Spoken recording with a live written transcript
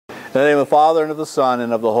In the name of the Father, and of the Son,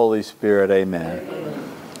 and of the Holy Spirit. Amen.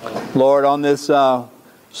 Lord, on this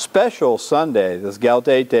special Sunday, this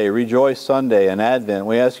Gaudete, Rejoice Sunday and Advent,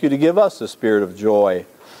 we ask you to give us the spirit of joy,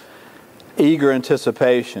 eager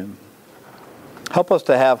anticipation. Help us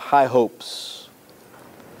to have high hopes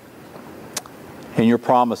in your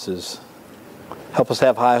promises. Help us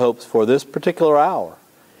have high hopes for this particular hour.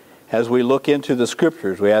 As we look into the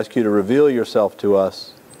Scriptures, we ask you to reveal yourself to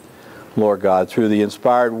us, Lord God, through the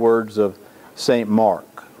inspired words of St.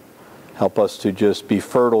 Mark. Help us to just be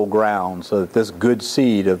fertile ground so that this good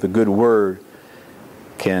seed of the good word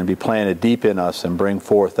can be planted deep in us and bring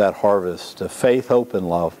forth that harvest of faith, hope, and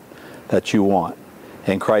love that you want.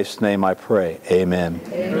 In Christ's name I pray. Amen.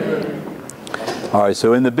 Amen. All right,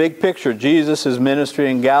 so in the big picture, Jesus'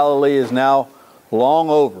 ministry in Galilee is now long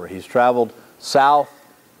over. He's traveled south.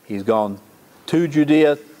 He's gone to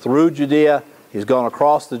Judea, through Judea. He's gone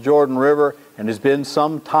across the Jordan River, and there's been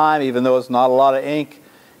some time, even though it's not a lot of ink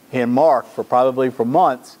in Mark, probably for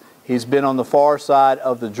months, he's been on the far side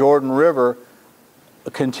of the Jordan River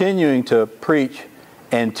continuing to preach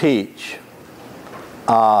and teach.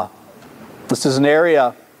 This is an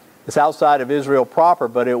area that's outside of Israel proper,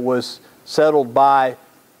 but it was settled by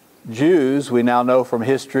Jews. We now know from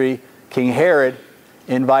history King Herod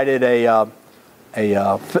invited a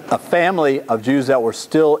family of Jews that were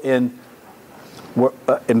still in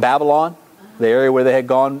Babylon, the area where they had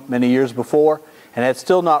gone many years before, and had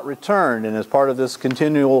still not returned. And as part of this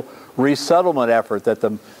continual resettlement effort that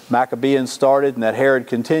the Maccabees started and that Herod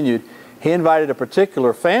continued, he invited a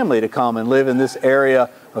particular family to come and live in this area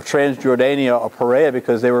of Transjordania or Perea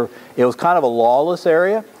because it was kind of a lawless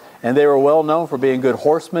area, and they were well known for being good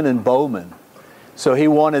horsemen and bowmen. So he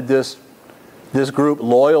wanted this group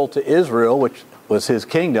loyal to Israel, which was his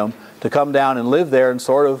kingdom, to come down and live there and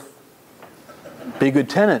sort of be good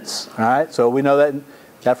tenants. All right, so we know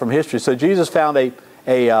that from history. So Jesus found a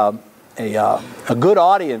good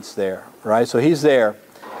audience there. Right, so he's there.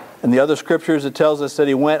 In the other scriptures, it tells us that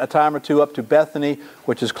he went a time or two up to Bethany,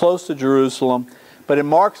 which is close to Jerusalem. But in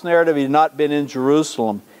Mark's narrative, he had not been in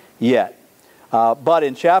Jerusalem yet. But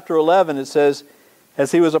in chapter 11, it says,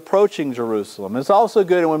 as he was approaching Jerusalem. It's also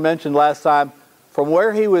good, and we mentioned last time, from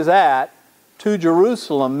where he was at to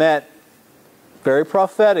Jerusalem meant, very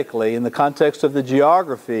prophetically, in the context of the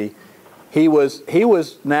geography, he was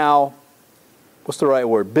now, what's the right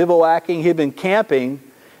word, bivouacking. He'd been camping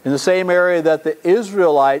in the same area that the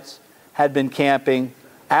Israelites had been camping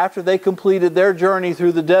after they completed their journey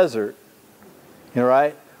through the desert. You know,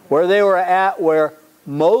 right? Where they were at, where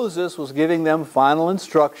Moses was giving them final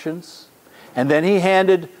instructions, and then he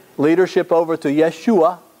handed leadership over to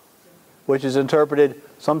Yeshua, which is interpreted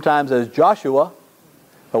sometimes as Joshua,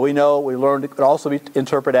 but we learned it could also be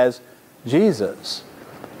interpreted as Jesus.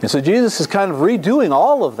 And so Jesus is kind of redoing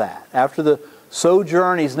all of that. After the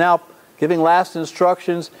sojourn, he's now giving last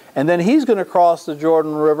instructions, and then he's going to cross the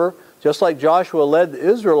Jordan River, just like Joshua led the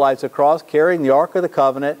Israelites across, carrying the Ark of the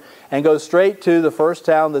Covenant, and go straight to the first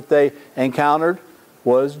town that they encountered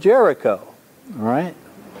was Jericho. All right?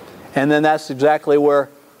 And then that's exactly where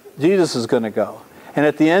Jesus is going to go. And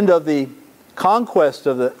at the end of the conquest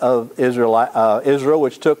of Israel,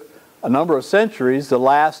 which took a number of centuries, the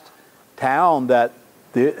last town that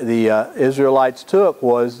the Israelites took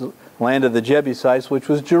was the land of the Jebusites, which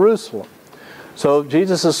was Jerusalem. So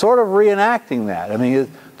Jesus is sort of reenacting that. I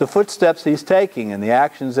mean, the footsteps he's taking and the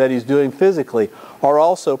actions that he's doing physically are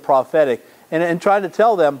also prophetic. And trying to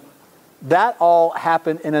tell them that all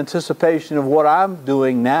happened in anticipation of what I'm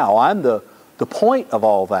doing now. I'm the point of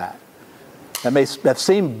all that. That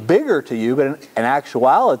seemed bigger to you, but in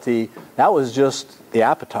actuality, that was just the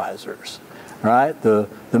appetizers, right? The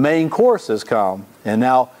main course has come, and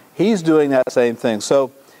now he's doing that same thing.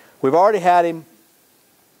 So we've already had him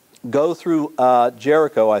go through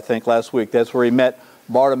Jericho, I think, last week. That's where he met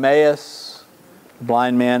Bartimaeus, the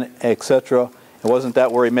blind man, etc. And wasn't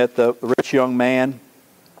that where he met the rich young man?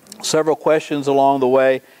 Several questions along the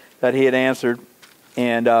way that he had answered.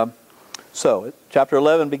 And so, chapter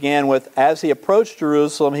 11 began with, as he approached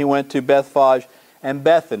Jerusalem, he went to Bethphage and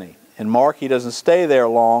Bethany. In Mark, he doesn't stay there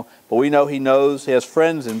long, but we know he has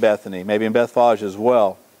friends in Bethany, maybe in Bethphage as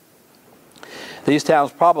well. These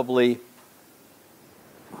towns probably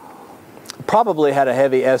had a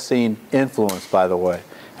heavy Essene influence, by the way.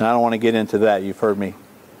 And I don't want to get into that. You've heard me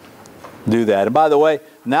do that. And by the way,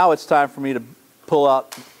 now it's time for me to pull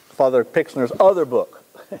out Father Pixner's other book.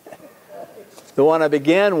 The one I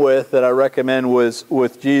began with that I recommend was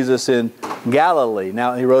with Jesus in Galilee.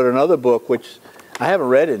 Now, he wrote another book, which I haven't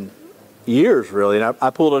read in years, really. And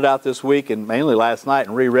I pulled it out this week and mainly last night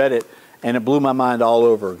and reread it, and it blew my mind all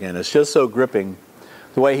over again. It's just so gripping.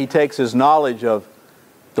 The way he takes his knowledge of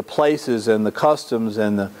the places and the customs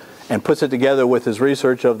and puts it together with his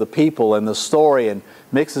research of the people and the story and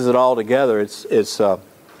mixes it all together. It's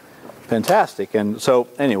fantastic. And so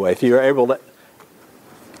anyway, if you're able to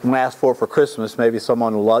ask for it for Christmas, maybe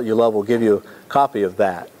someone you love will give you a copy of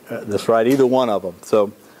that. That's right, either one of them. So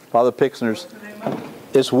Father Pixner's,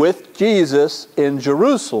 it's With Jesus in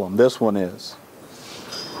Jerusalem. This one is.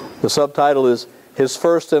 The subtitle is His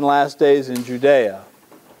First and Last Days in Judea.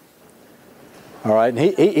 All right, and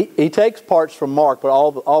he takes parts from Mark, but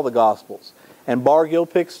all the Gospels. And Bargill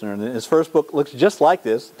Pixner, and his first book looks just like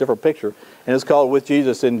this, different picture, and it's called With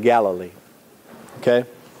Jesus in Galilee. Okay?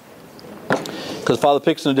 Because Father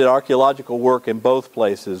Pixner did archaeological work in both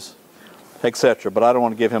places, etc. But I don't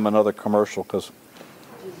want to give him another commercial because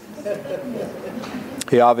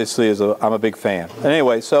he obviously is I'm a big fan.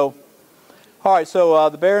 Anyway, so, all right, so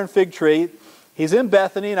the barren fig tree, he's in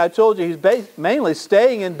Bethany, and I told you he's mainly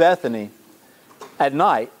staying in Bethany at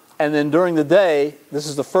night, and then during the day, this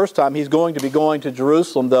is the first time he's going to be going to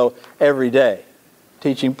Jerusalem, though, every day,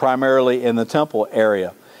 teaching primarily in the temple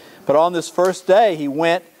area. But on this first day, he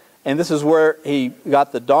went, and this is where he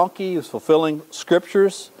got the donkey. He was fulfilling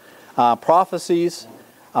scriptures, prophecies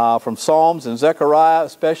from Psalms and Zechariah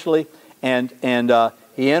especially, and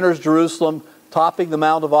he enters Jerusalem, topping the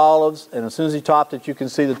Mount of Olives, and as soon as he topped it, you can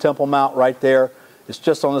see the Temple Mount right there. It's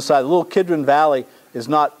just on the side. The little Kidron Valley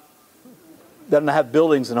doesn't have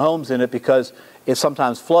buildings and homes in it because it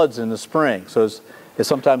sometimes floods in the spring. So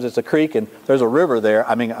sometimes it's a creek and there's a river there.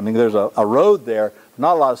 I mean there's a road there,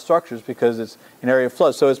 not a lot of structures because it's an area of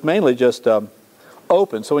flood. So it's mainly just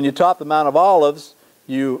open. So when you top the Mount of Olives,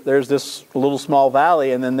 there's this little small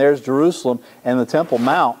valley, and then there's Jerusalem, and the Temple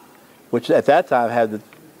Mount, which at that time had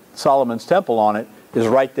Solomon's temple on it, is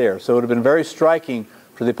right there. So it would have been very striking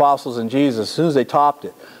for the apostles and Jesus as soon as they topped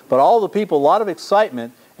it. But all the people, a lot of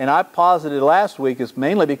excitement. And I posited last week is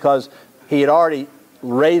mainly because he had already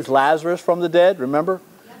raised Lazarus from the dead, remember?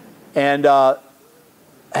 And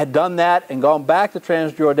had done that and gone back to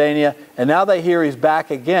Transjordania, and now they hear he's back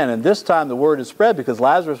again. And this time the word is spread because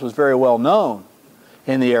Lazarus was very well known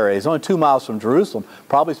in the area. He's only 2 miles from Jerusalem,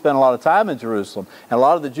 probably spent a lot of time in Jerusalem. And a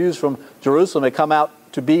lot of the Jews from Jerusalem had come out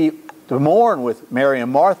to mourn with Mary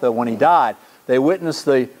and Martha when he died. They witnessed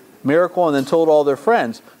the miracle and then told all their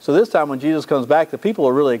friends. So this time when Jesus comes back, the people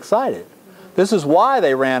are really excited. This is why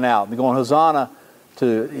they ran out. They're going, Hosanna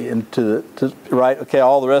to right, okay,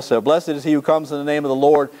 all the rest of it. Blessed is he who comes in the name of the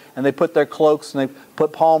Lord. And they put their cloaks and they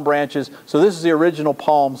put palm branches. So this is the original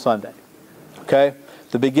Palm Sunday. Okay?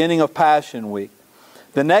 The beginning of Passion Week.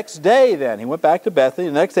 The next day then, he went back to Bethany.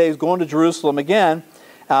 The next day he's going to Jerusalem again.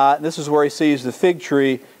 This is where he sees the fig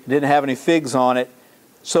tree. It didn't have any figs on it.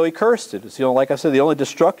 So he cursed it. It's, like I said, the only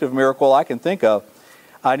destructive miracle I can think of.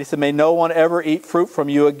 And he said, may no one ever eat fruit from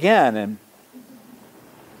you again. And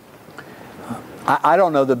I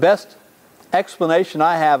don't know. The best explanation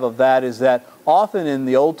I have of that is that often in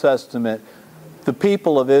the Old Testament, the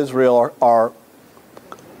people of Israel are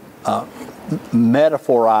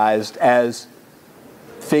metaphorized as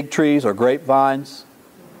fig trees or grapevines.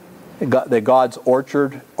 They're God's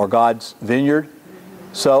orchard or God's vineyard.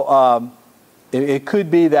 So it could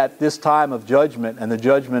be that this time of judgment, and the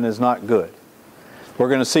judgment is not good. We're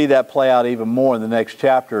going to see that play out even more in the next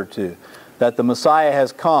chapter or two. That the Messiah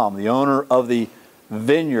has come, the owner of the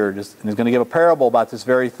vineyard, and he's going to give a parable about this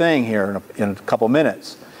very thing here in a couple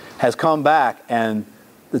minutes, has come back, and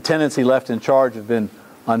the tenants he left in charge have been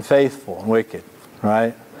unfaithful and wicked,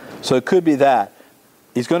 right? So it could be that.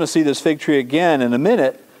 He's going to see this fig tree again in a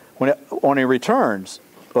minute when he returns,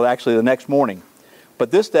 well, actually the next morning. But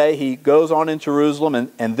this day he goes on in Jerusalem,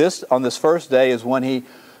 and on this first day is when he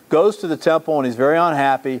goes to the temple, and he's very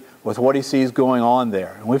unhappy with what he sees going on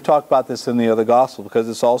there. And we've talked about this in the other gospel because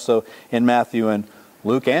it's also in Matthew and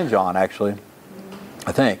Luke and John, actually,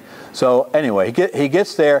 I think. So anyway, he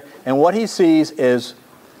gets there, and what he sees is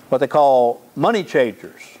what they call money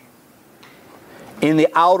changers in the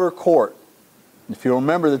outer court. If you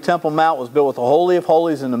remember, the Temple Mount was built with the Holy of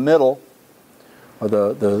Holies in the middle, or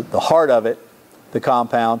the heart of it, the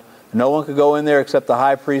compound. No one could go in there except the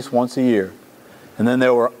high priest once a year. And then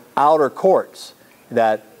there were outer courts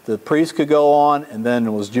that the priest could go on, and then it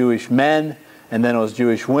was Jewish men, and then it was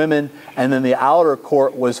Jewish women, and then the outer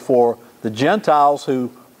court was for the Gentiles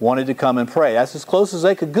who wanted to come and pray. That's as close as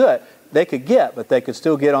they could get, but they could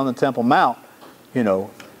still get on the Temple Mount.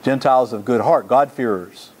 Gentiles of good heart,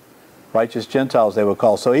 God-fearers, righteous Gentiles they would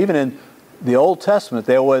call. So even in the Old Testament,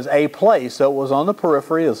 there was a place, so it was on the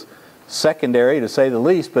periphery, it was secondary to say the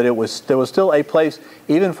least, but there was still a place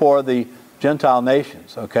even for the Gentile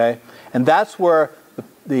nations, okay? And that's where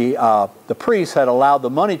the priests had allowed the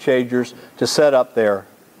money changers to set up their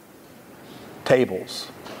tables.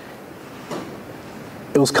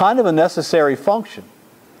 It was kind of a necessary function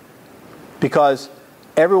because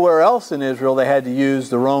everywhere else in Israel they had to use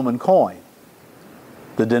the Roman coin,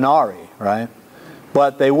 the denarii, right?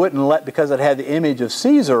 But they wouldn't let, because it had the image of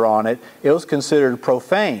Caesar on it, it was considered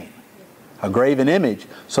profane, a graven image.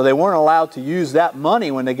 So they weren't allowed to use that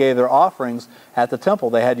money when they gave their offerings at the temple.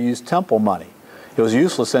 They had to use temple money. It was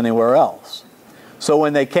useless anywhere else. So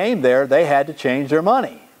when they came there, they had to change their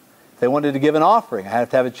money. If they wanted to give an offering, they had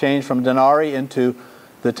to have it changed from denarii into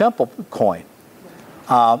the temple coin.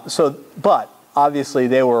 But obviously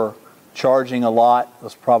they were charging a lot. There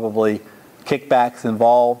was probably kickbacks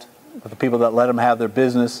involved with the people that let them have their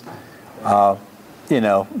business.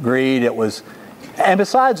 Greed. It was, and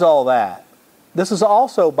besides all that, this is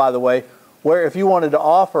also, by the way, where if you wanted to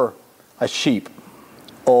offer a sheep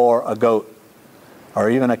or a goat or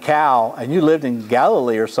even a cow, and you lived in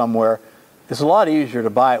Galilee or somewhere, it's a lot easier to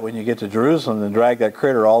buy it when you get to Jerusalem than drag that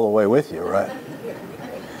critter all the way with you, right?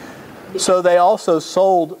 So they also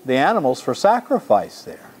sold the animals for sacrifice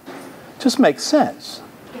there. Just makes sense.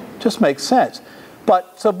 Just makes sense.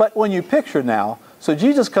 But when you picture now, so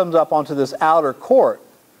Jesus comes up onto this outer court,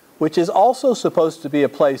 which is also supposed to be a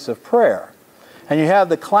place of prayer. And you have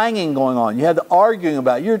the clanging going on. You have the arguing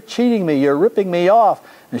about, you're cheating me, you're ripping me off,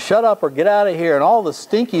 and shut up or get out of here, and all the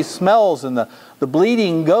stinky smells and the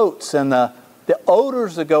bleeding goats and the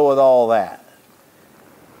odors that go with all that.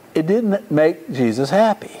 It didn't make Jesus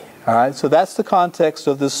happy. All right, so that's the context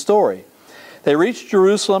of this story. They reached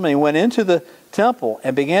Jerusalem and he went into the temple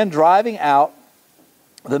and began driving out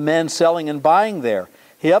the men selling and buying there.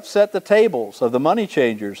 He upset the tables of the money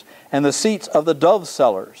changers and the seats of the dove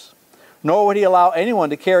sellers. Nor would he allow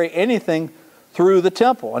anyone to carry anything through the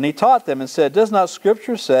temple. And he taught them and said, does not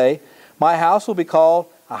Scripture say, my house will be called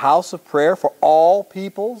a house of prayer for all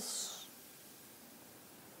peoples?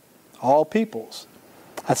 All peoples.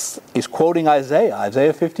 He's quoting Isaiah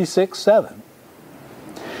 56:7.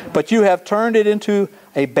 But you have turned it into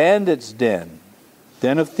a bandit's den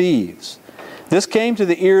of thieves. This came to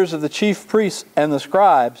the ears of the chief priests and the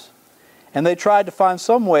scribes, and they tried to find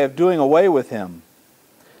some way of doing away with him.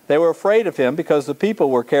 They were afraid of him because the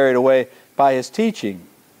people were carried away by his teaching.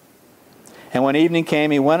 And when evening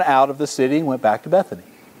came, he went out of the city and went back to Bethany.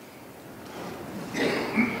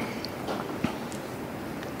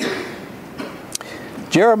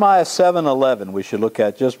 Jeremiah 7:11 we should look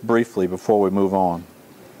at just briefly before we move on.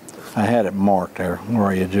 I had it marked there. Where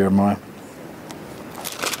are you, Jeremiah?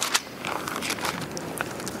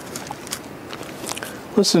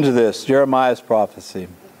 Listen to this, Jeremiah's prophecy.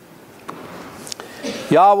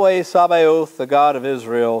 Yahweh Sabaoth, the God of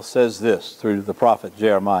Israel, says this through the prophet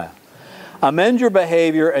Jeremiah. Amend your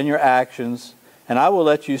behavior and your actions, and I will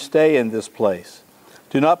let you stay in this place.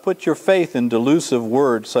 Do not put your faith in delusive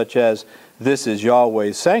words such as, this is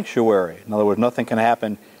Yahweh's sanctuary. In other words, nothing can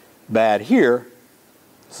happen bad here.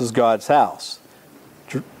 This is God's house.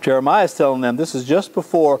 Jeremiah is telling them this is just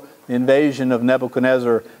before the invasion of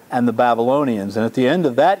Nebuchadnezzar and the Babylonians. And at the end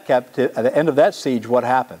of that siege, what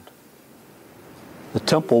happened? The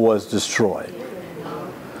temple was destroyed.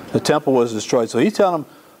 The temple was destroyed. So he's telling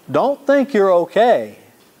them, don't think you're okay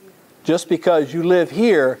just because you live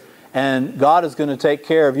here and God is going to take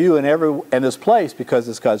care of you in this place because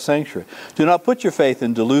it's God's sanctuary. Do not put your faith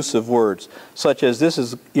in delusive words such as this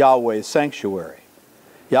is Yahweh's sanctuary.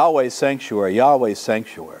 Yahweh's sanctuary, Yahweh's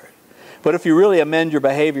sanctuary. But if you really amend your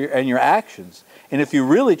behavior and your actions, and if you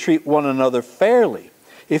really treat one another fairly,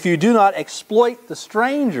 if you do not exploit the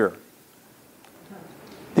stranger,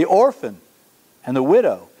 the orphan, and the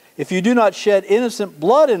widow, if you do not shed innocent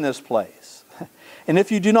blood in this place, and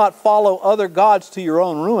if you do not follow other gods to your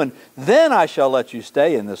own ruin, then I shall let you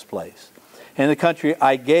stay in this place, in the country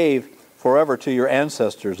I gave forever to your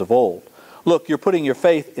ancestors of old. Look, you're putting your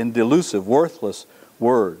faith in delusive, worthless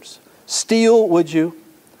words. Steal, would you?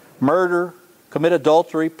 Murder, commit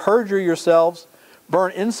adultery, perjure yourselves,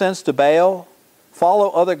 burn incense to Baal, follow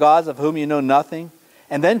other gods of whom you know nothing,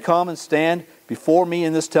 and then come and stand before me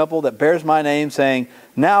in this temple that bears my name, saying,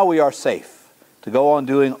 now we are safe to go on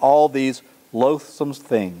doing all these loathsome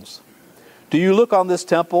things. Do you look on this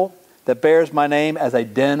temple that bears my name as a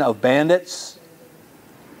den of bandits?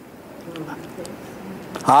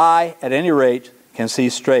 I, at any rate, can see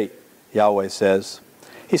straight, Yahweh says.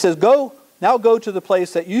 He says, now go to the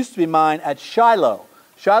place that used to be mine at Shiloh.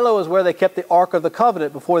 Shiloh is where they kept the Ark of the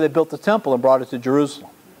Covenant before they built the temple and brought it to Jerusalem.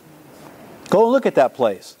 Go and look at that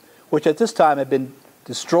place, which at this time had been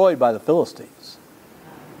destroyed by the Philistines.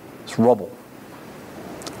 It's rubble.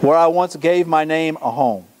 Where I once gave my name a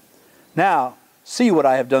home. Now, See what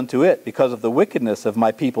I have done to it because of the wickedness of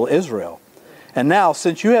my people Israel. And now,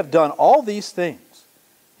 since you have done all these things,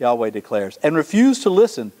 Yahweh declares, and refused to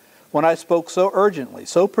listen when I spoke so urgently,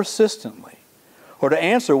 so persistently, or to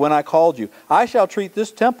answer when I called you, I shall treat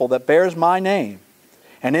this temple that bears my name,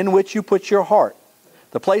 and in which you put your heart,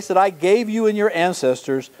 the place that I gave you and your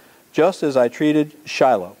ancestors, just as I treated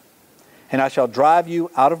Shiloh. And I shall drive you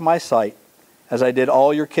out of my sight, as I did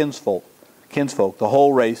all your kinsfolk, the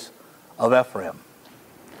whole race of Ephraim.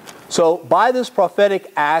 So by this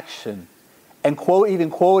prophetic action, and even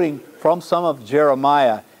quoting from some of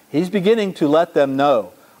Jeremiah, he's beginning to let them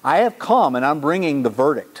know, I have come and I'm bringing the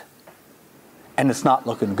verdict. And it's not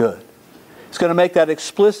looking good. He's going to make that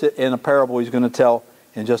explicit in a parable he's going to tell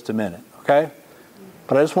in just a minute. Okay?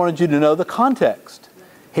 But I just wanted you to know the context.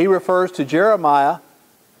 He refers to Jeremiah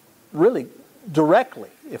really directly,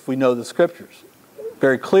 if we know the scriptures.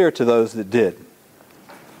 Very clear to those that did.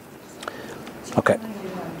 Okay.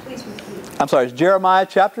 I'm sorry, it's Jeremiah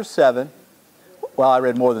chapter 7. Well, I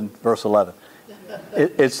read more than verse 11.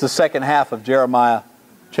 It's the second half of Jeremiah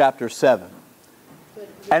chapter 7.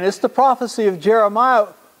 And it's the prophecy of Jeremiah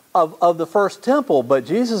of the first temple. But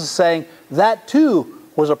Jesus is saying that too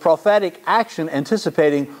was a prophetic action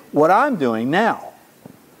anticipating what I'm doing now.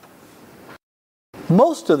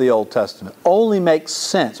 Most of the Old Testament only makes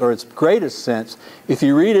sense, or its greatest sense, if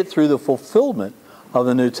you read it through the fulfillment of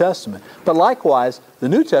the New Testament. But likewise, the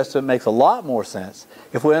New Testament makes a lot more sense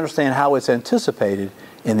if we understand how it's anticipated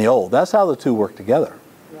in the Old. That's how the two work together.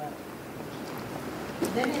 Right.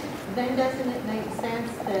 Then doesn't it make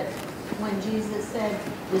sense that when Jesus said,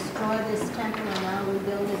 destroy this temple and I'll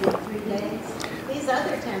rebuild it in 3 days, these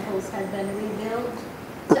other temples have been rebuilt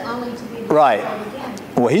only to be destroyed again?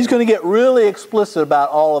 Well, he's going to get really explicit about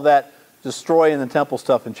all of that destroying the temple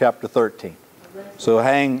stuff in chapter 13. So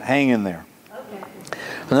hang in there. Okay.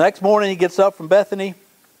 The next morning he gets up from Bethany.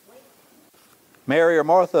 Mary or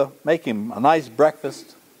Martha make him a nice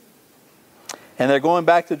breakfast. And they're going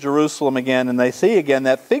back to Jerusalem again, and they see again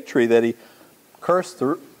that fig tree that he cursed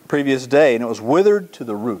the previous day, and it was withered to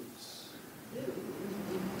the roots.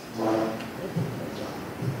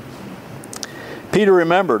 Peter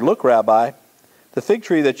remembered, look, Rabbi, the fig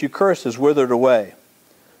tree that you cursed is withered away.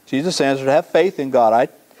 Jesus answered, have faith in God.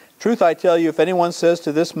 Truth I tell you, if anyone says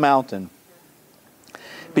to this mountain,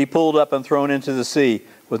 be pulled up and thrown into the sea,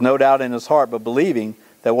 with no doubt in his heart, but believing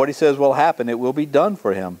that what he says will happen, it will be done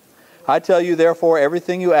for him. I tell you, therefore,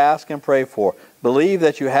 everything you ask and pray for, believe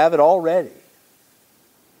that you have it already.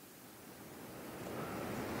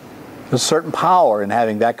 There's a certain power in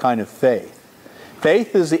having that kind of faith.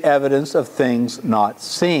 Faith is the evidence of things not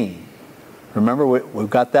seen. Remember, we've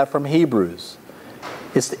got that from Hebrews.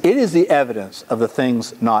 It is the evidence of the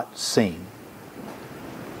things not seen.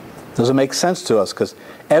 Doesn't make sense to us because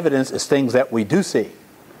evidence is things that we do see.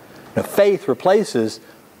 Now, faith replaces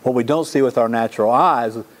what we don't see with our natural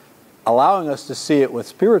eyes, allowing us to see it with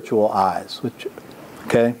spiritual eyes.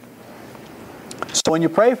 Okay? So when you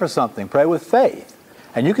pray for something, pray with faith.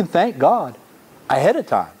 And you can thank God ahead of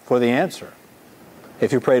time for the answer.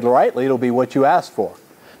 If you prayed rightly, it'll be what you asked for.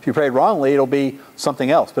 If you prayed wrongly, it'll be something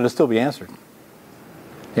else, but it'll still be answered.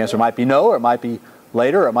 The answer might be no, or it might be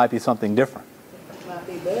later, or it might be something different. Might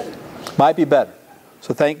be better. Might be better.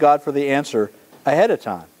 So thank God for the answer ahead of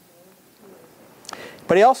time.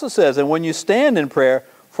 But he also says, and when you stand in prayer,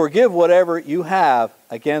 forgive whatever you have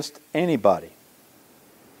against anybody.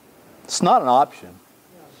 It's not an option.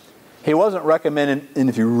 He wasn't recommending, and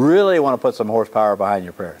if you really want to put some horsepower behind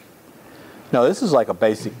your prayers. No, this is like a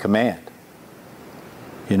basic command.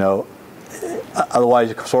 You know, otherwise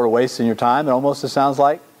you're sort of wasting your time. It almost sounds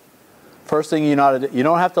like first thing you know to do, you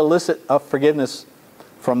don't have to elicit forgiveness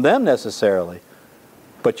from them necessarily,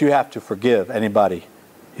 but you have to forgive anybody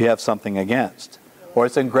you have something against, or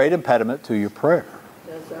it's a great impediment to your prayer.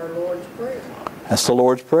 That's our Lord's Prayer. That's the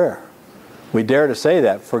Lord's Prayer. We dare to say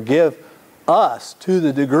that. Forgive us to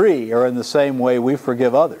the degree or in the same way we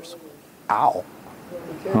forgive others. Ow.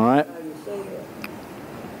 All right?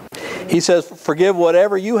 He says, forgive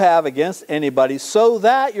whatever you have against anybody so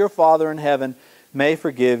that your Father in heaven may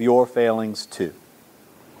forgive your failings too.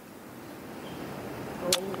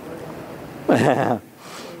 All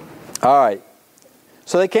right.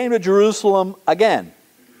 So they came to Jerusalem again.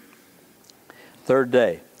 Third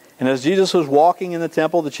day. And as Jesus was walking in the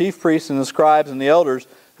temple, the chief priests and the scribes and the elders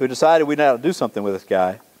who decided we now to do something with this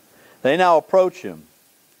guy, they now approach him.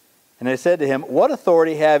 And they said to him, what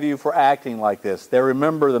authority have you for acting like this? They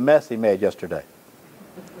remember the mess he made yesterday.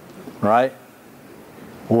 Right?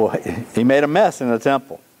 Well, he made a mess in the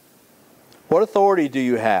temple. What authority do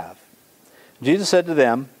you have? Jesus said to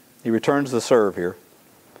them, he returns the serve here,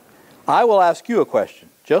 I will ask you a question,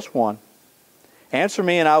 just one. Answer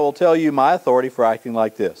me and I will tell you my authority for acting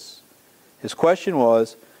like this. His question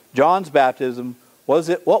was, John's baptism,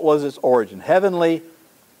 what was its origin, heavenly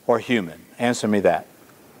or human? Answer me that.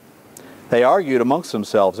 They argued amongst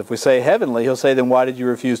themselves. If we say heavenly, he'll say, then why did you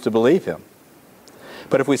refuse to believe him?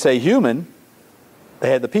 But if we say human, they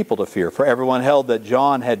had the people to fear, for everyone held that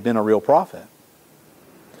John had been a real prophet.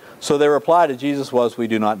 So their reply to Jesus was, we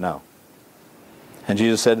do not know. And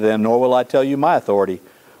Jesus said to them, nor will I tell you my authority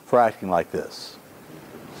for acting like this.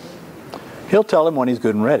 He'll tell him when he's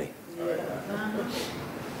good and ready.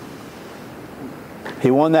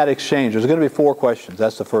 He won that exchange. There's going to be 4 questions.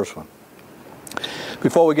 That's the first one.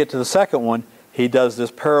 Before we get to the second one, he does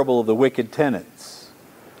this parable of the wicked tenants.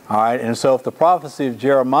 All right, and so if the prophecy of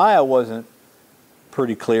Jeremiah wasn't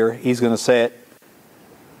pretty clear, he's going to say it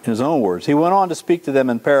in his own words. He went on to speak to them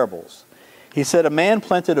in parables. He said, a man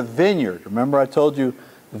planted a vineyard. Remember I told you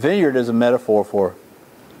vineyard is a metaphor for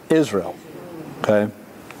Israel. Okay?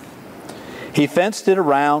 He fenced it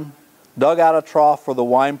around, dug out a trough for the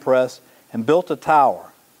winepress, and built a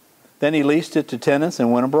tower. Then he leased it to tenants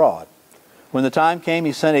and went abroad. When the time came,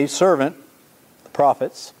 he sent a servant, the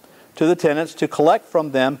prophets, to the tenants to collect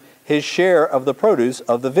from them his share of the produce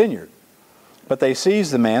of the vineyard. But they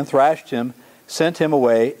seized the man, thrashed him, sent him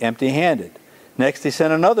away empty-handed. Next he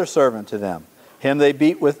sent another servant to them. Him they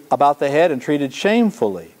beat about the head and treated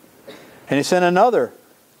shamefully. And he sent another,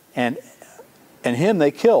 and him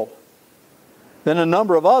they killed. Then a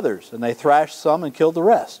number of others, and they thrashed some and killed the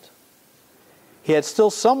rest. He had still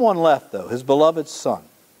someone left, though, his beloved son.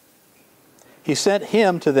 He sent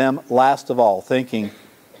him to them last of all, thinking,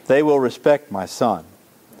 they will respect my son.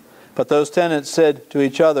 But those tenants said to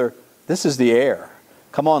each other, this is the heir.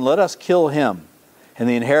 Come on, let us kill him, and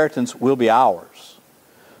the inheritance will be ours.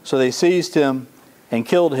 So they seized him and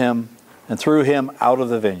killed him and threw him out of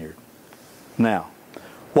the vineyard. Now,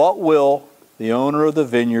 what will the owner of the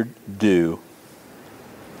vineyard do?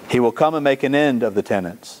 He will come and make an end of the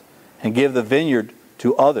tenants and give the vineyard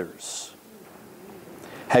to others.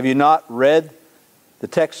 Have you not read the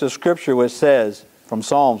text of Scripture which says, from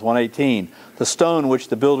Psalms 118, the stone which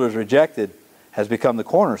the builders rejected has become the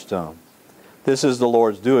cornerstone. This is the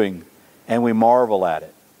Lord's doing, and we marvel at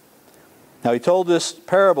it. Now he told this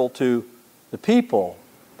parable to the people,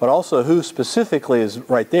 but also who specifically is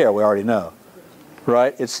right there, we already know.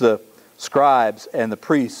 Right? It's the scribes and the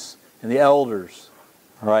priests and the elders.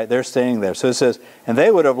 Right? They're staying there. So it says, and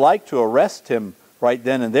they would have liked to arrest him right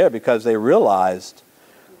then and there because they realized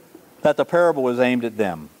that the parable was aimed at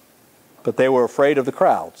them. But they were afraid of the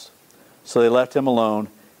crowds. So they left him alone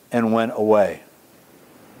and went away.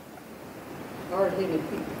 Hard-hitting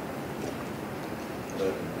people.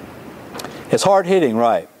 It's hard-hitting,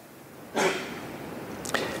 right.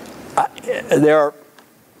 There are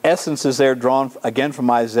essences there drawn again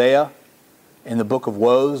from Isaiah in the book of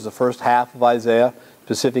Woes, the first half of Isaiah,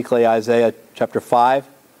 specifically Isaiah chapter 5,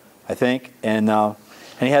 I think. And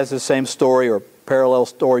he has the same story or parallel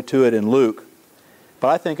story to it in Luke. But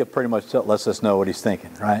I think it pretty much lets us know what he's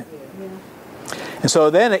thinking, right? Yeah. And so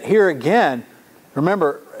then here again,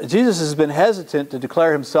 remember, Jesus has been hesitant to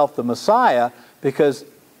declare himself the Messiah because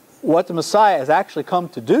what the Messiah has actually come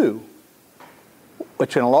to do,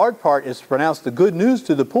 which in a large part is to pronounce the good news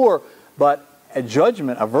to the poor, but a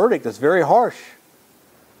judgment, a verdict that's very harsh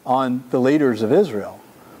on the leaders of Israel,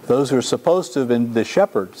 those who are supposed to have been the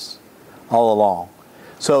shepherds all along.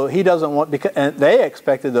 So he doesn't want, and they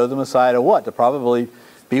expected, though, the Messiah to what? To probably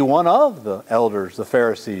be one of the elders, the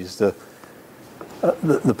Pharisees, the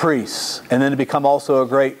priests, and then to become also a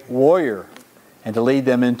great warrior and to lead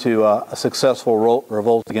them into a successful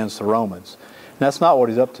revolt against the Romans. And that's not what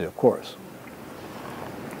he's up to, of course.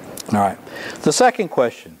 All right. The second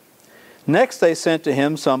question. Next they sent to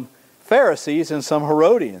him some Pharisees and some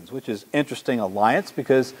Herodians, which is interesting alliance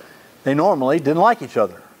because they normally didn't like each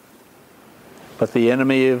other. But the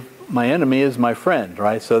enemy of my enemy is my friend,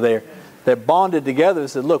 right? So they're bonded together and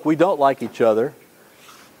said, look, we don't like each other,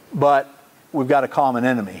 but we've got a common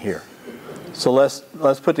enemy here. So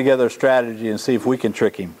let's put together a strategy and see if we can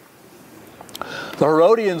trick him. The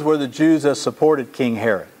Herodians were the Jews that supported King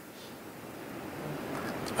Herod,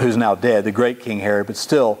 who's now dead, the great King Herod, but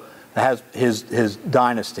still has his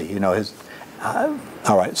dynasty, you know,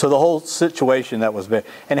 all right, so the whole situation that was bad.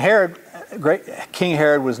 And King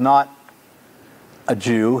Herod was not a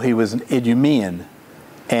Jew, he was an Idumean.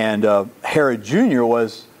 And Herod Jr.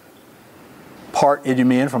 was part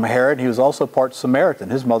Idumean from Herod. He was also part Samaritan.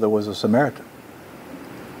 His mother was a Samaritan.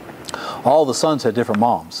 All the sons had different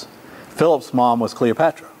moms. Philip's mom was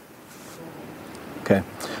Cleopatra. Okay,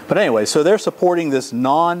 but anyway, so they're supporting this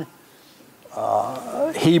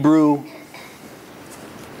Hebrew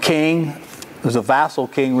king, who's a vassal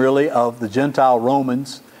king really of the Gentile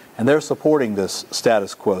Romans, and they're supporting this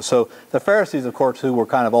status quo. So the Pharisees, of course, who were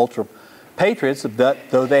kind of ultra patriots,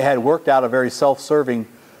 though they had worked out a very self-serving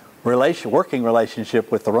working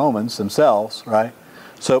relationship with the Romans themselves, right?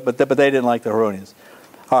 So, but they didn't like the Herodians.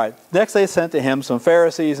 All right. Next, they sent to him some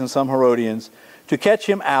Pharisees and some Herodians to catch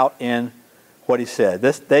him out in what he said.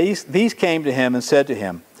 These came to him and said to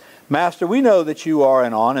him, "Master, we know that you are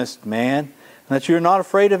an honest man, and that you are not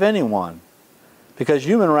afraid of anyone, because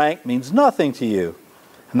human rank means nothing to you,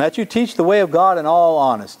 and that you teach the way of God in all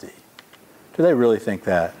honesty." Do they really think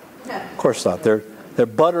that? Of course not. They're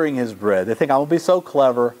buttering his bread. They think, I'm going to be so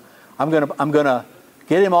clever. I'm going to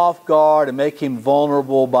get him off guard and make him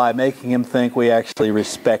vulnerable by making him think we actually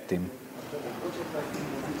respect him.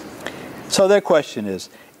 So their question is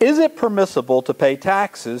it permissible to pay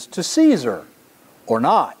taxes to Caesar or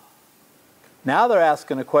not? Now they're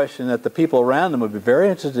asking a question that the people around them would be very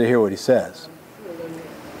interested to hear what he says.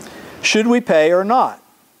 Should we pay or not?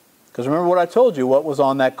 Because remember what I told you, what was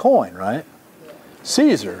on that coin, right?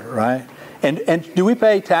 Caesar, right? And do we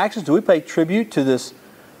pay taxes? Do we pay tribute to this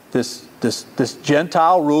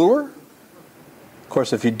Gentile ruler? Of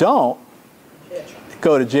course, if you don't,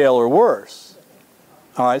 go to jail or worse.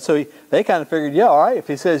 All right, so they kind of figured, yeah, all right, if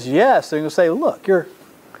he says yes, they're going to say, look, you're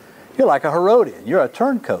like a Herodian. You're a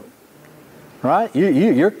turncoat, right?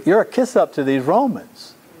 You're a kiss-up to these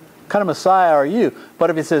Romans. What kind of Messiah are you?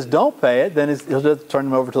 But if he says don't pay it, then he'll just turn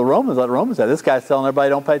them over to the Romans, let the Romans say, this guy's telling everybody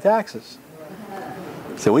don't pay taxes.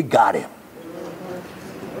 So we got him.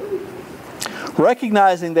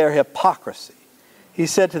 Recognizing their hypocrisy, he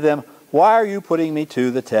said to them, "Why are you putting me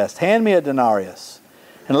to the test? Hand me a denarius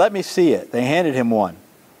and let me see it." They handed him one.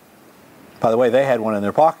 By the way, they had one in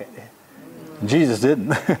their pocket. Jesus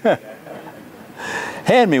didn't.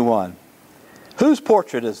 "Hand me one. Whose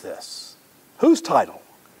portrait is this? Whose title?"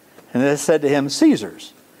 And they said to him,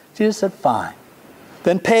 "Caesar's." Jesus said, "Fine.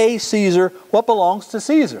 Then pay Caesar what belongs to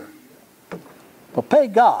Caesar. But pay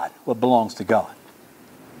God what belongs to God."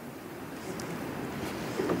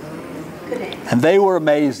 And they were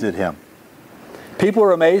amazed at him. People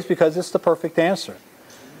were amazed because it's the perfect answer.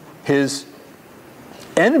 His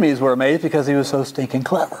enemies were amazed because he was so stinking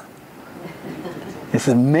clever. He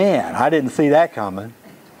said, man, I didn't see that coming.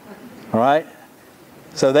 All right?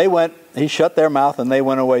 So they went, he shut their mouth and they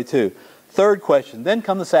went away too. Third question, then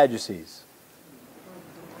come the Sadducees.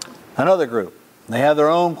 Another group. They have their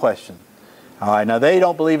own question. All right, now they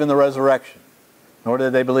don't believe in the resurrection, nor do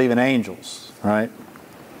they believe in angels. All right?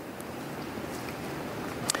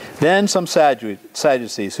 Then some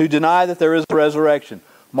Sadducees who deny that there is a resurrection.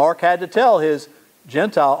 Mark had to tell his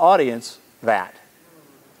Gentile audience that.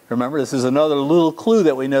 Remember, this is another little clue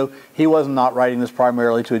that we know he was not writing this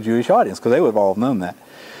primarily to a Jewish audience, because they would have all known that.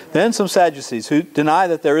 Then some Sadducees who deny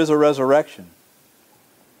that there is a resurrection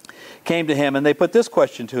came to him, and they put this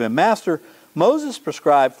question to him: "Master, Moses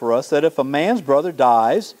prescribed for us that if a man's brother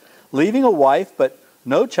dies, leaving a wife but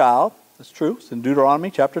no child," that's true, it's in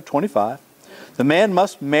Deuteronomy chapter 25, "the man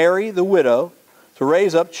must marry the widow to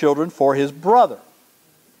raise up children for his brother."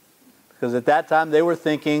 Because at that time they were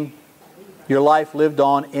thinking your life lived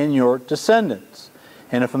on in your descendants.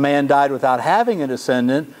 And if a man died without having a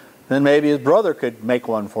descendant, then maybe his brother could make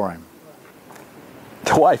one for him.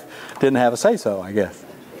 The wife didn't have a say-so, I guess.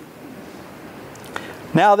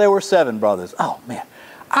 Now there were 7 brothers. Oh, man.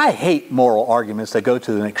 I hate moral arguments that go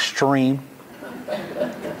to an extreme.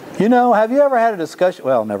 You know, have you ever had a discussion?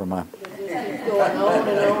 Well, never mind. Going on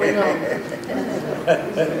and on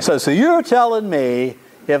and on. So you're telling me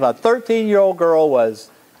if a 13-year-old girl was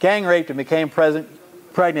gang raped and became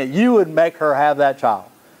pregnant, you would make her have that child?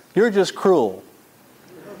 You're just cruel.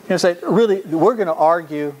 You know, say, really, we're going to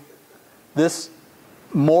argue this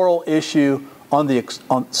moral issue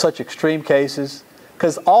on such extreme cases?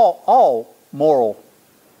 Because all moral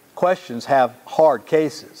questions have hard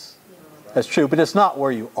cases. That's true, but it's not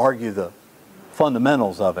where you argue the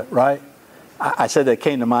fundamentals of it, right? I said that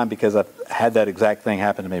came to mind because I've had that exact thing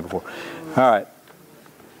happen to me before. All right.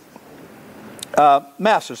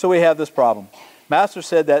 Master, so we have this problem. Master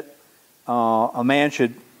said that a man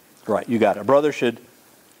should, right, you got it, a brother should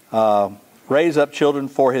raise up children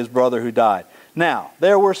for his brother who died. Now,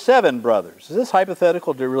 there were 7 brothers. Is this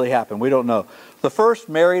hypothetical? Did it really happen? We don't know. The first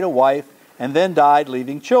married a wife and then died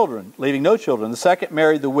leaving no children. The second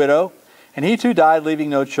married the widow, and he too died leaving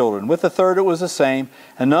no children. With the third it was the same,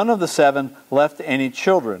 and none of the 7 left any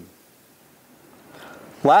children.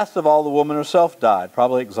 Last of all, the woman herself died,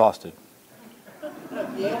 probably exhausted.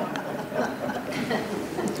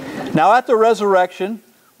 Now at the resurrection,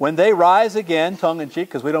 when they rise again, tongue-in-cheek,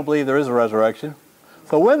 because we don't believe there is a resurrection,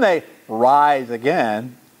 So when they rise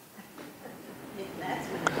again, That's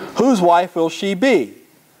when whose wife will she be,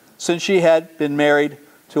 since she had been married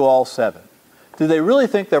to all seven? Do they really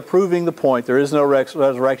think they're proving the point there is no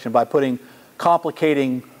resurrection by putting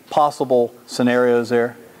complicating possible scenarios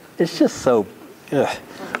there? It's just so... ugh.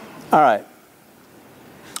 All right.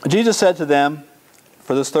 Jesus said to them,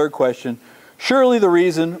 for this third question, surely the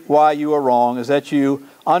reason why you are wrong is that you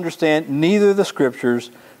understand neither the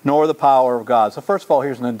Scriptures nor the power of God. So first of all,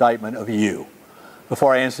 here's an indictment of you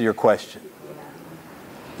before I answer your question.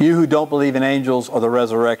 You who don't believe in angels or the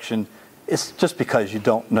resurrection, it's just because you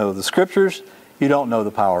don't know the Scriptures, you don't know the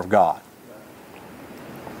power of God.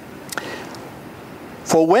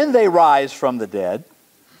 For when they rise from the dead,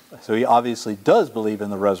 so he obviously does believe in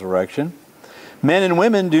the resurrection, men and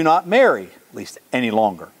women do not marry, at least any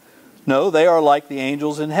longer. No, they are like the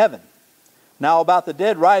angels in heaven. Now about the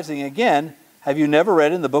dead rising again, have you never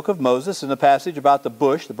read in the book of Moses, in the passage about the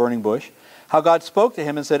bush, the burning bush, how God spoke to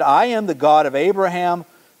him and said, I am the God of Abraham,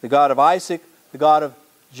 the God of Isaac, the God of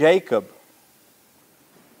Jacob,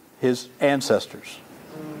 his ancestors.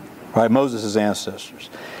 Right, Moses' ancestors.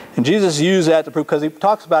 And Jesus used that to prove, because he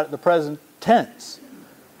talks about it in the present tense,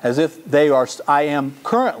 as if they are, I am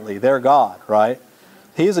currently their God, right?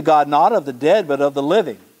 He is a God not of the dead, but of the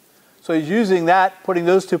living. So he's using that, putting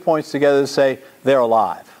those 2 points together to say they're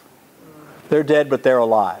alive. They're dead, but they're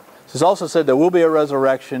alive. So he's also said there will be a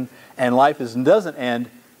resurrection, and life doesn't end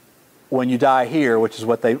when you die here, which is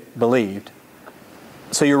what they believed.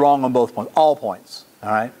 So you're wrong on both points, all points, all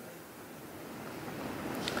right?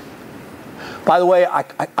 By the way,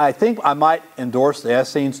 I think I might endorse the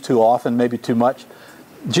Essenes too often, maybe too much.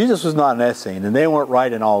 Jesus was not an Essene, and they weren't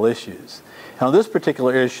right in all issues. And on this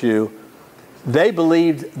particular issue, they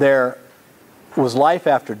believed there was life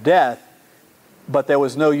after death, but there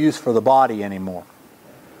was no use for the body anymore.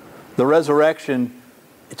 The resurrection,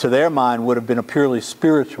 to their mind, would have been a purely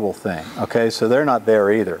spiritual thing. Okay, so they're not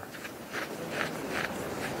there either.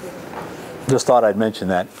 Just thought I'd mention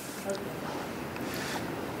that.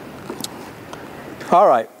 All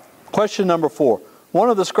right, question number 4. One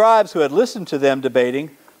of the scribes who had listened to them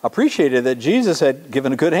debating appreciated that Jesus had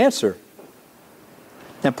given a good answer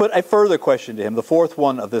and put a further question to him, the fourth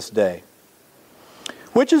one of this day.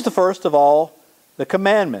 Which is the first of all the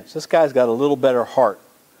commandments? This guy's got a little better heart,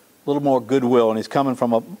 a little more goodwill, and he's coming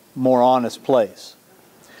from a more honest place.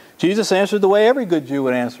 Jesus answered the way every good Jew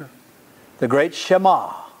would answer. The great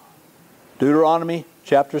Shema. Deuteronomy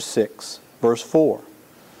chapter 6, verse 4.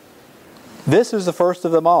 This is the first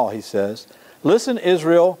of them all, he says. Listen,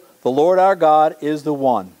 Israel, the Lord our God is the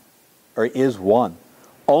one, or is one,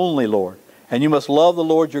 only Lord. And you must love the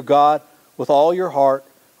Lord your God with all your heart,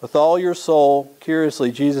 with all your soul.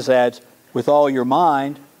 Curiously, Jesus adds, with all your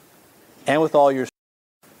mind, and with all your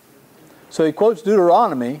strength. So he quotes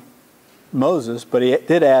Deuteronomy, Moses, but he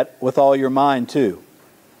did add, with all your mind too.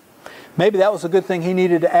 Maybe that was a good thing he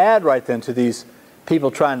needed to add right then to these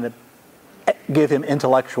people trying to give him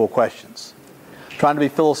intellectual questions, trying to be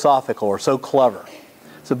philosophical or so clever.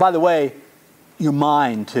 So by the way, your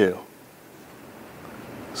mind too.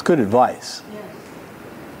 It's good advice. Yes.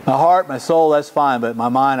 My heart, my soul, that's fine, but my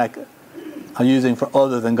mind I'm using for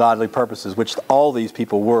other than godly purposes, which all these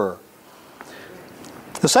people were.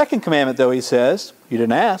 The second commandment, though, he says, you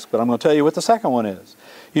didn't ask, but I'm going to tell you what the second one is.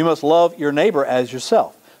 You must love your neighbor as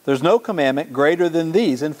yourself. There's no commandment greater than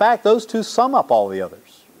these. In fact, those two sum up all the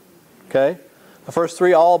others. Okay? The first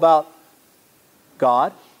 3 all about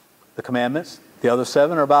God, the commandments. The other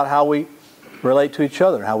 7 are about how we relate to each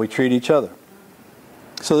other, how we treat each other.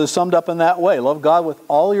 So they're summed up in that way. Love God with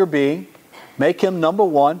all your being. Make Him number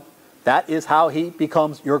one. That is how He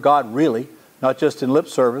becomes your God really, not just in lip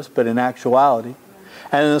service, but in actuality.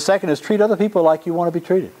 And then the second is treat other people like you want to be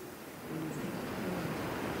treated.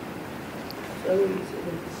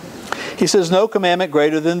 He says, no commandment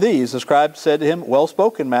greater than these. The scribe said to him, well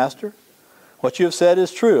spoken, Master. What you have said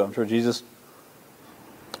is true. I'm sure Jesus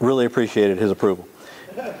really appreciated his approval.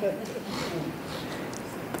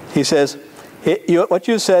 He says, what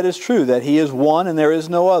you have said is true, that He is one and there is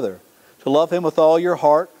no other. To love Him with all your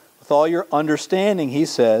heart, with all your understanding, he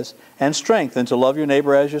says, and strength, and to love your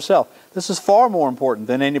neighbor as yourself. This is far more important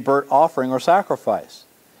than any burnt offering or sacrifice.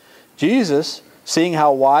 Jesus, seeing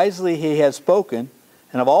how wisely he had spoken,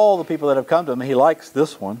 and of all the people that have come to him, he likes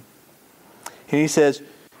this one. And he says,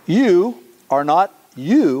 you are not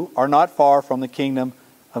far from the kingdom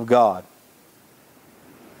of God.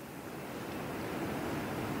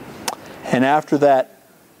 And after that,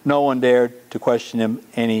 no one dared to question him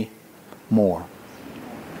any more.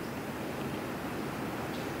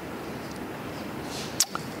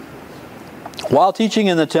 While teaching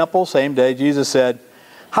in the temple, same day, Jesus said,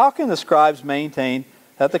 How can the scribes maintain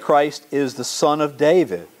that the Christ is the son of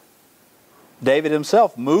David? David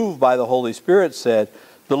himself, moved by the Holy Spirit, said,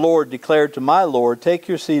 "The Lord declared to my Lord, take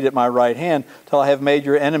your seat at my right hand till I have made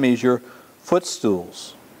your enemies your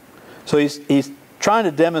footstools." So he's trying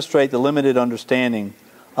to demonstrate the limited understanding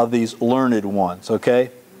of these learned ones,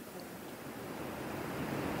 okay?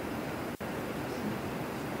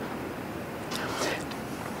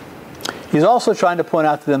 He's also trying to point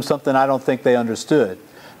out to them something I don't think they understood.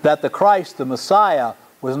 That the Christ, the Messiah,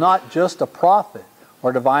 was not just a prophet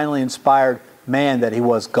or divinely inspired man, that he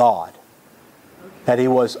was God. That he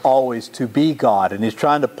was always to be God. And he's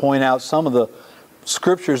trying to point out some of the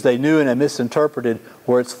scriptures they knew and had misinterpreted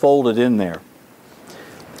where it's folded in there.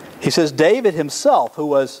 He says David himself, who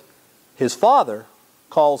was his father,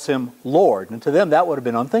 calls him Lord. And to them that would have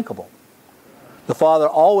been unthinkable. The Father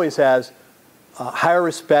always has higher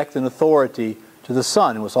respect and authority to the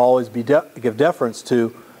Son. It must always give deference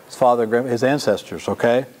to his father and his ancestors,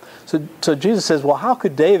 okay? So Jesus says, well, how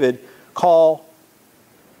could David call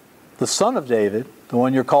the Son of David, the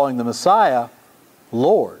one you're calling the Messiah,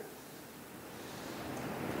 Lord?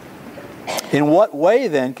 In what way,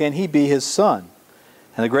 then, can he be his son?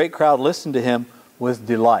 And the great crowd listened to him with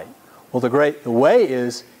delight. Well, the way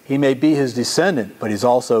is he may be his descendant, but he's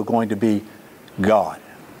also going to be God.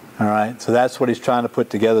 All right? So that's what he's trying to put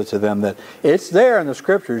together to them, that it's there in the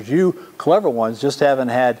scriptures. You clever ones just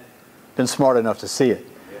haven't been smart enough to see it.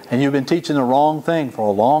 And you've been teaching the wrong thing for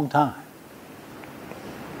a long time.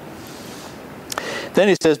 Then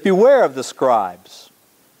he says, beware of the scribes,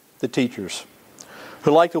 the teachers,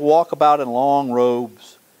 who like to walk about in long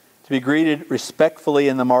robes, to be greeted respectfully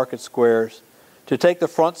in the market squares, to take the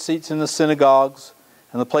front seats in the synagogues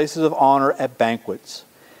and the places of honor at banquets.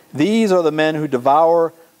 These are the men who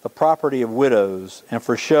devour the property of widows and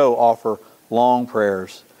for show offer long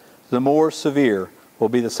prayers. The more severe will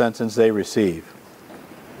be the sentence they receive.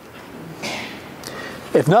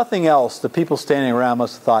 If nothing else, the people standing around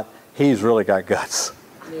must have thought, he's really got guts.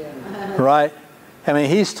 Yeah. Right? I mean,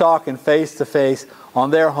 he's talking face to face on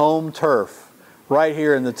their home turf, right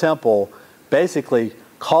here in the temple, basically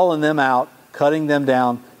calling them out, cutting them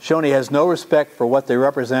down, showing he has no respect for what they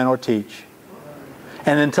represent or teach,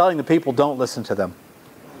 and then telling the people, don't listen to them.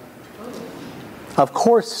 Of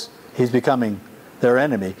course, he's becoming their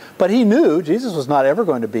enemy. But he knew Jesus was not ever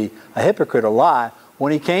going to be a hypocrite or lie.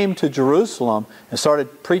 When he came to Jerusalem and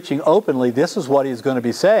started preaching openly, this is what he's going to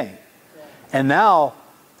be saying. And now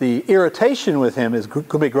the irritation with him is going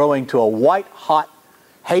to be growing to a white-hot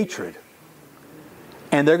hatred.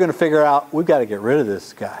 And they're going to figure out, we've got to get rid of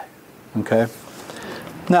this guy. Okay?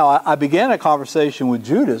 Now, I began a conversation with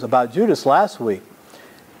Judas, about Judas last week.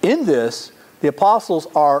 In this, the apostles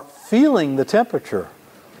are feeling the temperature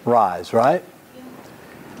rise, right?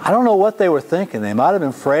 I don't know what they were thinking. They might have been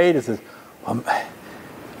afraid.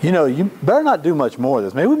 You better not do much more of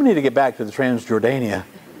this. Maybe we need to get back to the Transjordania,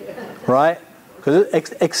 right? Because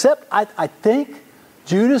except I think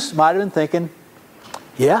Judas might have been thinking,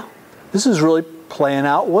 yeah, this is really playing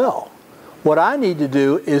out well. What I need to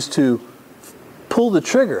do is to pull the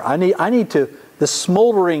trigger. The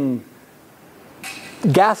smoldering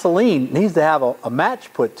gasoline needs to have a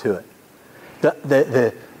match put to it.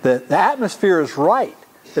 The atmosphere is right.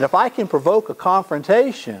 That if I can provoke a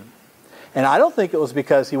confrontation, and I don't think it was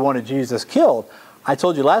because he wanted Jesus killed. I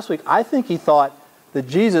told you last week, I think he thought that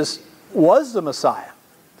Jesus was the Messiah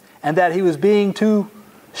and that he was being too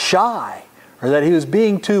shy or that he was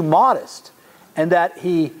being too modest and that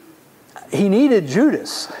he needed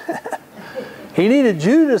Judas. He needed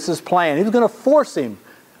Judas's plan. He was going to force him,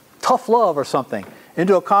 tough love or something,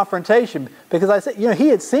 into a confrontation because I said, he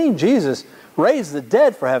had seen Jesus raise the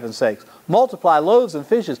dead, for heaven's sakes, multiply loaves and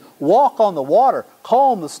fishes, walk on the water,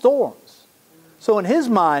 calm the storms. So in his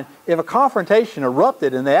mind, if a confrontation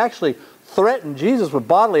erupted and they actually threatened Jesus with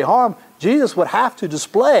bodily harm, Jesus would have to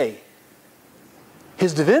display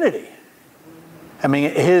his divinity. I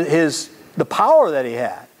mean, the power that he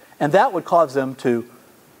had. And that would cause them to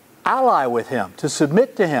ally with him, to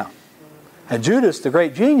submit to him. And Judas, the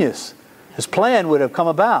great genius, his plan would have come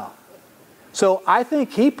about. So I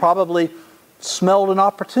think he probably smelled an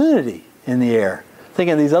opportunity in the air,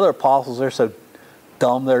 thinking these other apostles, they're so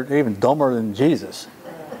dumb, they're even dumber than Jesus.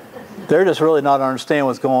 They're just really not understanding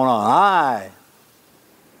what's going on.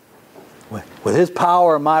 With his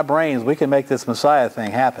power and my brains, we can make this Messiah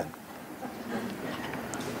thing happen.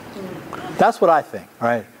 That's what I think,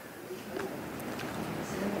 right?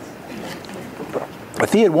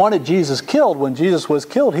 If he had wanted Jesus killed, when Jesus was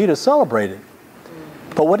killed, he'd have celebrated.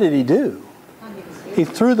 But what did he do? He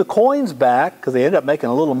threw the coins back, because they ended up making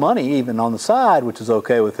a little money even on the side, which is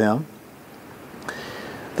okay with him.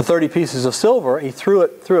 the 30 pieces of silver, he threw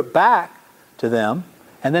it back to them,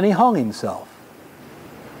 and then he hung himself.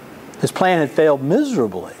 His plan had failed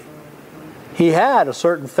miserably. He had a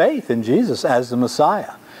certain faith in Jesus as the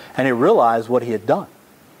Messiah, and he realized what he had done.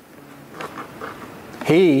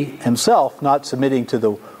 He himself, not submitting to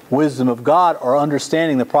the wisdom of God or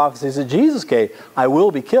understanding the prophecies that Jesus gave, I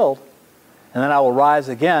will be killed, and then I will rise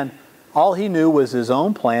again. All he knew was his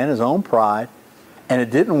own plan, his own pride, and it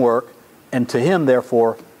didn't work, and to him,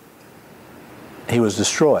 therefore, he was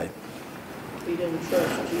destroyed. He didn't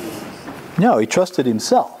trust Jesus. No, he trusted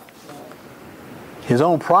himself. His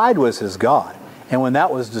own pride was his God, and when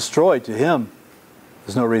that was destroyed to him,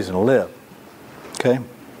 there's no reason to live. Okay?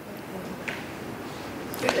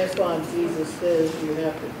 That's why Jesus says you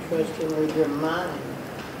have to trust him with your mind.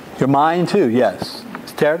 Your mind too, yes.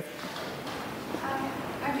 Terry?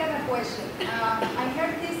 I've got a question. I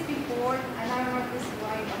heard this before, and I don't know if this is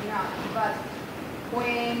right or not, but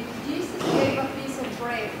when Jesus gave a piece of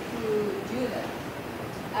bread to Judas,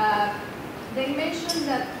 they mentioned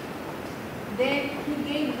that he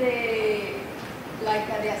gave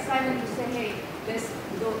the assignment to say, hey, let's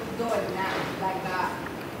do it now, like that.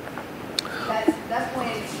 That's when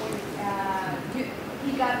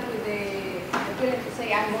he got with the feeling to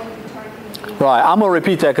say, I'm going to turn him in. Right, I'm going to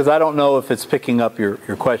repeat that because I don't know if it's picking up your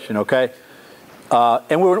question, okay?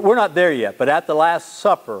 And we're not there yet, but at the Last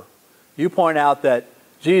Supper, you point out that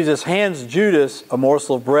Jesus hands Judas a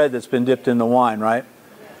morsel of bread that's been dipped in the wine, right?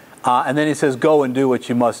 And then he says, go and do what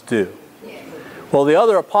you must do. Yes. Well, the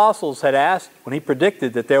other apostles had asked, when he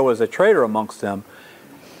predicted that there was a traitor amongst them,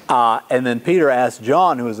 and then Peter asked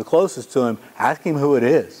John, who was the closest to him, ask him who it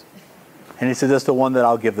is. And he said, that's the one that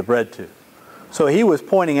I'll give the bread to. So he was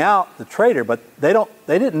pointing out the traitor, but they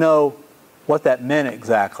didn't know what that meant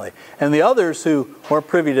exactly. And the others who weren't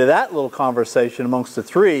privy to that little conversation amongst the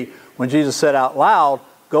three, when Jesus said out loud,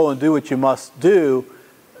 go and do what you must do,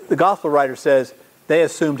 the gospel writer says they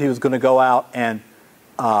assumed he was going to go out and,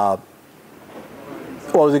 what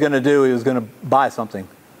was he going to do? He was going to buy something.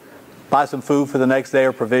 Buy some food for the next day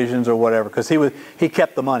or provisions or whatever, because he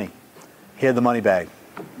kept the money. He had the money bag.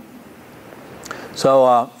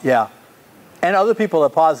 So, yeah. And other people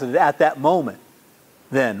have posited at that moment,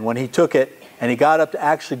 then, when he took it and he got up to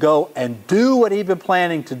actually go and do what he'd been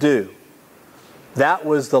planning to do, that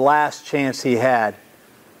was the last chance he had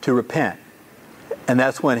to repent. And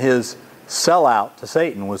that's when his sellout to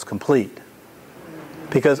Satan was complete.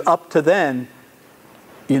 Because up to then,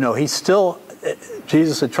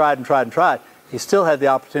 Jesus had tried and tried and tried. He still had the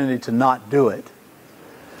opportunity to not do it.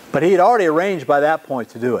 But he had already arranged by that point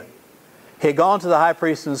to do it. He had gone to the high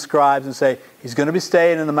priests and the scribes and say, he's going to be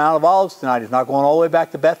staying in the Mount of Olives tonight. He's not going all the way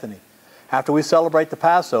back to Bethany after we celebrate the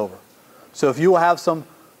Passover. So if you will have some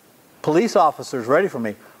police officers ready for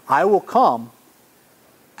me, I will come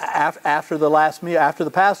after the last meal, after the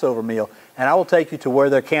Passover meal, and I will take you to where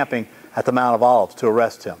they're camping at the Mount of Olives to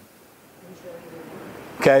arrest him.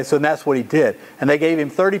 Okay, so that's what he did. And they gave him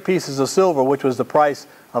 30 pieces of silver, which was the price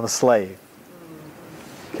of a slave.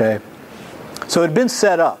 Okay, so it had been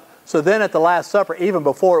set up. So then at the Last Supper, even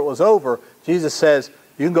before it was over, Jesus says,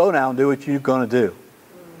 you can go now and do what you're going to do.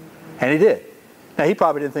 And he did. Now, he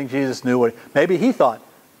probably didn't think Jesus knew what... Maybe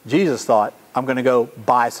Jesus thought, I'm going to go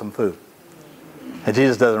buy some food. And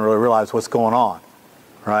Jesus doesn't really realize what's going on.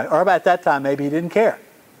 Right? Or about that time, maybe he didn't care.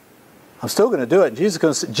 I'm still going to do it. And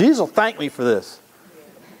Jesus will thank me for this.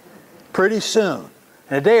 Pretty soon.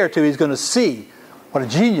 In a day or two, he's going to see what a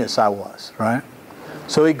genius I was. Right?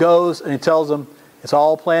 So he goes and he tells them, it's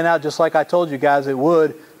all playing out just like I told you guys it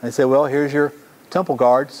would. And they say, well, here's your temple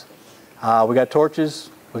guards. We got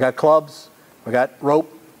torches. We got clubs. We got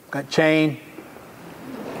rope. We got chain.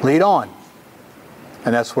 Lead on.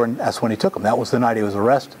 And that's when he took them. That was the night he was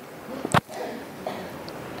arrested.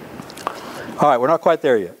 All right, we're not quite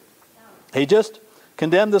there yet. He just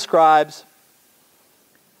condemned the scribes.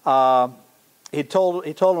 He told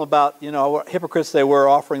them about, what hypocrites they were,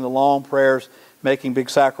 offering the long prayers, making big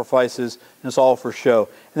sacrifices, and it's all for show.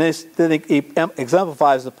 And then he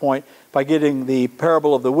exemplifies the point by getting the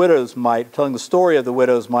parable of the widow's mite, telling the story of the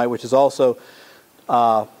widow's mite, which is also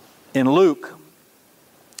in Luke.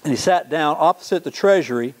 And he sat down opposite the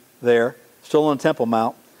treasury there, still on Temple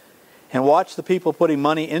Mount, and watched the people putting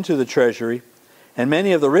money into the treasury, and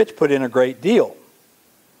many of the rich put in a great deal.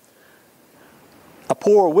 A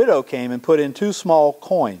poor widow came and put in 2 small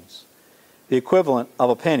coins, the equivalent of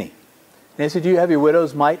a penny. Nancy, do you have your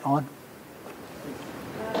widow's mite on?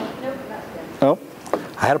 Nope, not yet. Oh,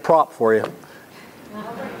 I had a prop for you.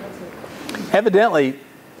 Evidently,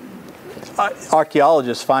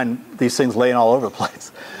 archaeologists find these things laying all over the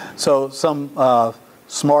place. So some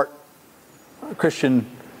smart Christian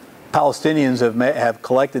Palestinians have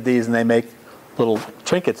collected these, and they make little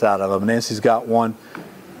trinkets out of them. Nancy's got one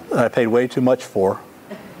that I paid way too much for.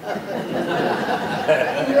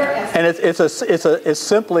 And it's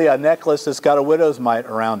simply a necklace that's got a widow's mite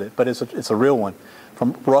around it, but it's a real one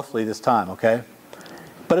from roughly this time, okay?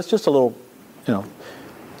 But it's just a little,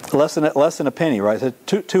 less than a penny, right?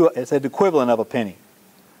 It's an equivalent of a penny.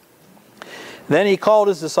 Then he called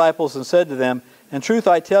his disciples and said to them, "In truth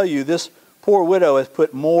I tell you, this poor widow has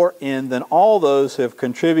put more in than all those who have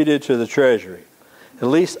contributed to the treasury, at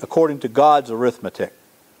least according to God's arithmetic.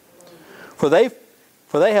 For they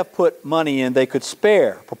have put money in they could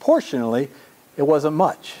spare. Proportionally, it wasn't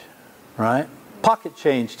much, right? Pocket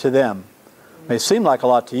change to them may seem like a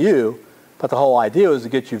lot to you, but the whole idea was to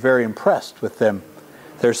get you very impressed with them,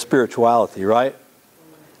 their spirituality, right?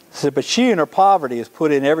 He said, but she in her poverty has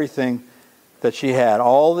put in everything that she had,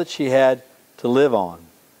 all that she had to live on."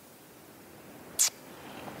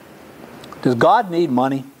 Does God need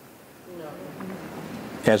money? No.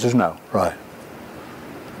 The answer is no, right.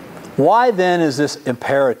 Why then is this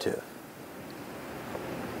imperative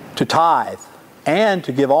to tithe and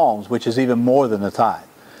to give alms, which is even more than the tithe?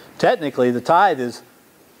 Technically, the tithe is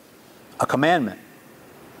a commandment.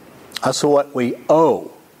 That's what we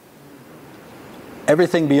owe.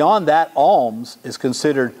 Everything beyond that, alms, is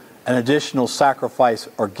considered an additional sacrifice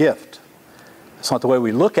or gift. It's not the way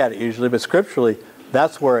we look at it usually, but scripturally,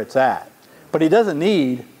 that's where it's at. But he doesn't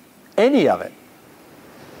need any of it.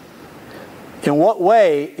 In what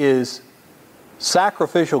way is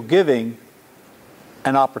sacrificial giving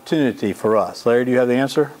an opportunity for us? Larry, do you have the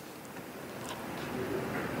answer?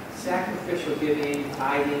 Sacrificial giving,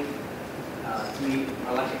 tithing, to me,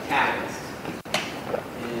 are like a catalyst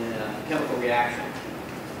in a chemical reaction.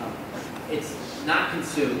 It's not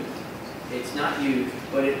consumed, it's not used,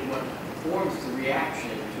 but what forms the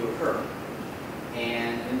reaction to occur.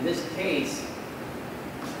 And in this case,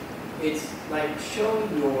 it's like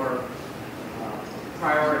showing your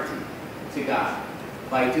priority to God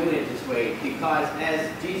by doing it this way, because as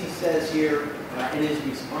Jesus says here in his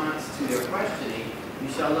response to their questioning, you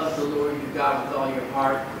shall love the Lord your God with all your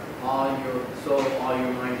heart, all your soul, all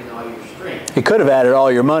your mind, and all your strength. He could have added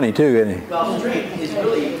all your money too, couldn't he? Well, strength is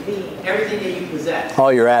really everything that you possess.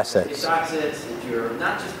 All your assets. It's assets, it's your,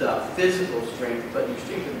 not just the physical strength, but your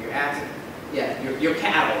strength of your assets. Yeah, your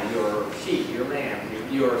cattle, your sheep, your lamb,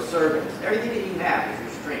 your servants, everything that you have is your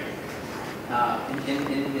strength.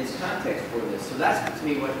 In this context for this. So that's, to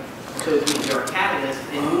me, what shows me you're a catalyst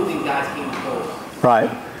in moving God's kingdom forward.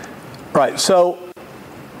 Right. Right. So,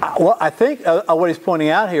 I think what he's pointing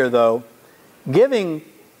out here, though, giving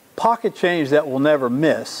pocket change that we'll never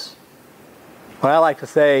miss, what I like to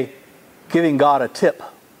say, giving God a tip,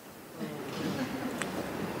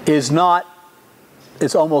 is not,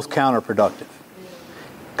 it's almost counterproductive.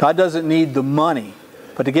 God doesn't need the money,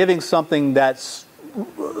 but to giving something that's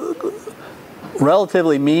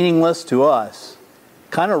relatively meaningless to us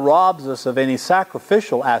kind of robs us of any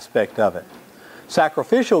sacrificial aspect of it.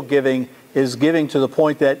 Sacrificial giving is giving to the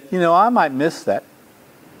point that, I might miss that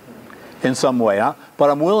in some way, but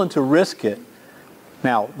I'm willing to risk it.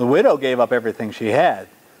 Now, the widow gave up everything she had.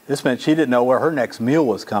 This meant she didn't know where her next meal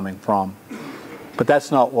was coming from. But that's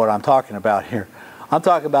not what I'm talking about here. I'm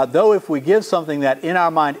talking about, though, if we give something that in our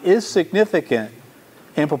mind is significant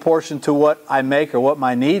in proportion to what I make or what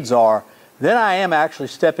my needs are, then I am actually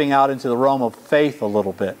stepping out into the realm of faith a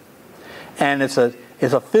little bit. And it's a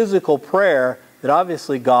physical prayer that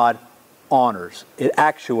obviously God honors. It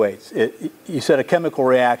actuates. You said a chemical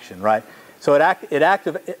reaction, right? So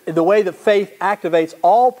the way that faith activates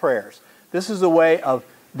all prayers. This is a way of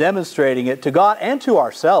demonstrating it to God and to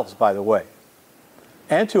ourselves, by the way.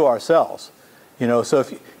 And to ourselves. So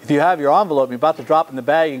if you have your envelope and you're about to drop in the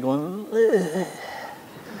bag and going,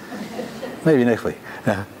 maybe next week.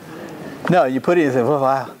 No, you put it in and say, well,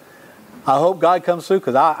 I hope God comes through,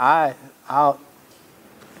 because I'll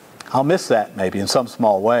miss that maybe in some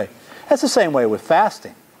small way. That's the same way with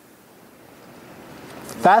fasting.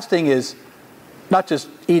 Fasting is not just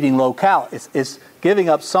eating low calorie. It's giving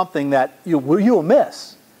up something that you will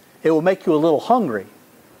miss. It will make you a little hungry.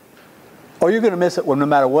 Or you're going to miss it no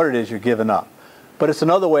matter what it is you're giving up. But it's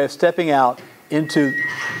another way of stepping out of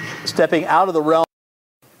the realm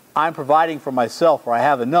I'm providing for myself, or I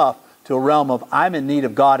have enough, to a realm of I'm in need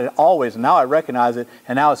of God always, and now I recognize it,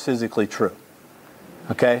 and now it's physically true.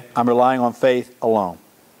 Okay? I'm relying on faith alone.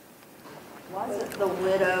 Wasn't the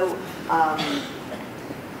widow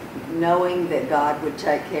knowing that God would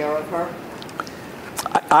take care of her?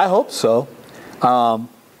 I hope so.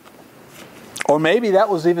 Or maybe that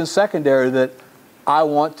was even secondary, that I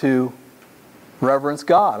want to reverence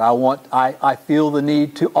God. I feel the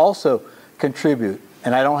need to also contribute.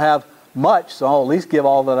 And I don't have much, so I'll at least give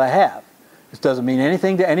all that I have. This doesn't mean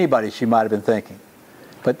anything to anybody, she might have been thinking.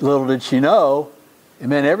 But little did she know, it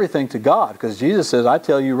meant everything to God. Because Jesus says, I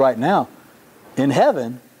tell you right now, in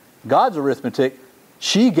heaven, God's arithmetic,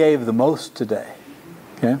 she gave the most today.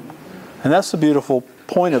 Okay? And that's the beautiful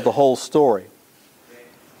point of the whole story.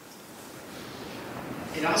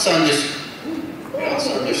 It also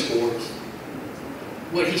underscores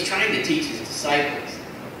what he's trying to teach his disciples,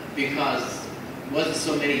 because it wasn't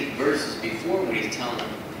so many verses before when he's telling them,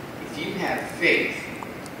 if you have faith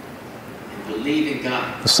and believe in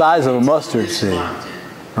God, the size of a mustard seed,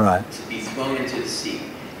 right, to be thrown into the sea.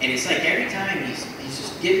 And it's like every time he's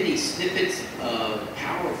just giving these snippets of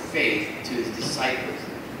power of faith to his disciples,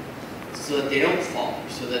 so that they don't fall,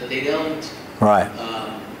 so that they don't right,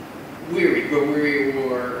 grow weary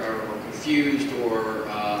or confused or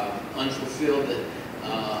unfulfilled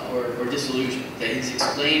or disillusioned. That he's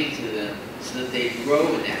explaining to them so that they grow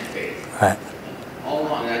in that faith. Right. All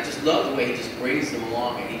along. And I just love the way he just brings them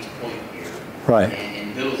along at each point here. Right.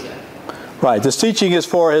 And builds that. Right. This teaching is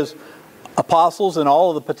for his apostles and all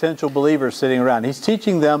of the potential believers sitting around. He's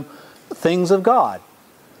teaching them things of God.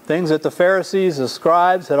 Things that the Pharisees, the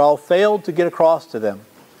scribes had all failed to get across to them.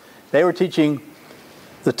 They were teaching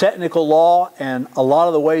the technical law and a lot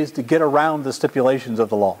of the ways to get around the stipulations of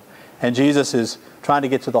the law. And Jesus is trying to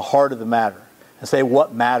get to the heart of the matter and say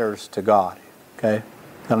what matters to God. Okay?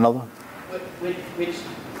 Got another one? Which,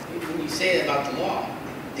 when you say that about the law,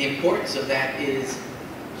 the importance of that is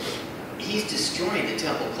he's destroying the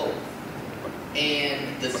temple cult.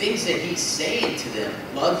 And the things that he's saying to them,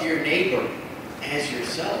 love your neighbor as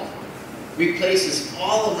yourself, replaces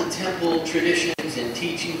all of the temple traditions and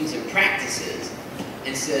teachings and practices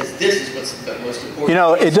and says this is what's the most important. You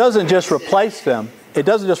know, it doesn't just replace them. It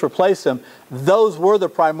doesn't just replace them. Those were the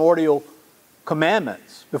primordial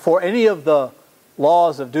commandments before any of the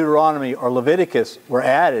laws of Deuteronomy or Leviticus were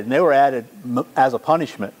added. And they were added as a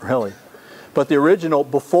punishment, really. But the original,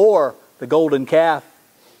 before the golden calf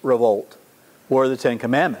revolt, were the Ten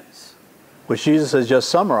Commandments, which Jesus has just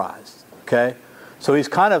summarized. Okay? So he's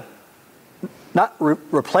kind of not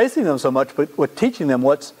replacing them so much, but teaching them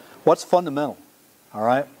what's fundamental. All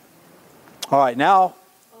right? All right, now...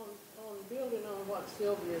 On building on what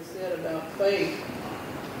Sylvia said about faith,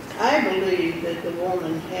 I believe that the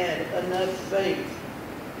woman had enough faith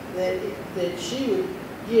that she would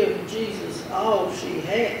give Jesus all she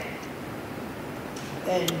had,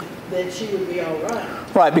 and that she would be all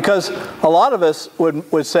right. Right, because a lot of us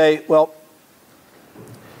would say, well,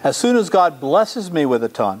 as soon as God blesses me with a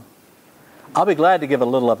ton, I'll be glad to give a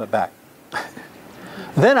little of it back.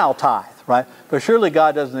 Then I'll tithe, right? But surely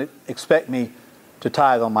God doesn't expect me to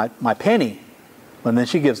tithe on my penny, when then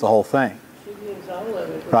she gives the whole thing. She gives all of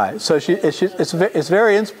it. Right, so it's a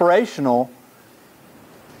very inspirational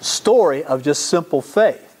story of just simple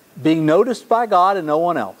faith. Being noticed by God and no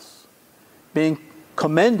one else. Being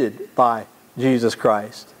commended by Jesus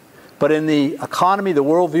Christ. But in the economy, the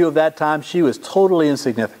worldview of that time, she was totally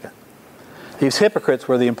insignificant. These hypocrites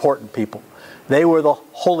were the important people. They were the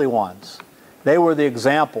holy ones. They were the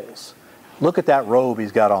examples. Look at that robe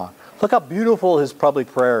he's got on. Look how beautiful his public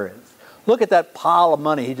prayer is. Look at that pile of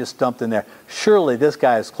money he just dumped in there. Surely this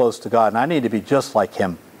guy is close to God, and I need to be just like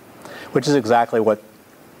him. Which is exactly what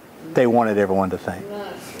they wanted everyone to think.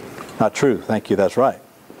 Not true. Thank you. That's right.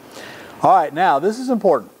 All right, now, this is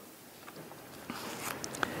important.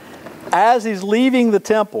 As he's leaving the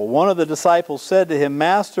temple, one of the disciples said to him,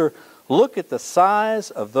 Master, look at the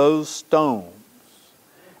size of those stones.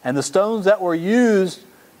 And the stones that were used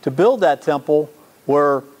to build that temple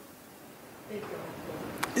were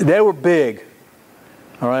big.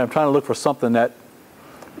 All right, I'm trying to look for something that...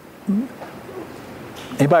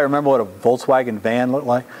 Anybody remember what a Volkswagen van looked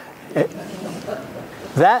like?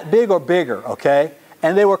 That big or bigger, okay?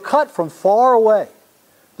 And they were cut from far away.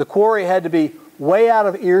 The quarry had to be way out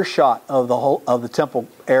of earshot of the temple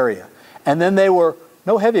area. And then they were,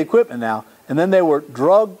 no heavy equipment now, and then they were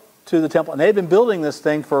drugged to the temple. And they've been building this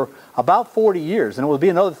thing for about 40 years, and it will be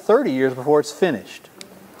another 30 years before it's finished.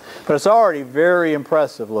 But it's already very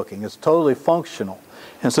impressive looking. It's totally functional.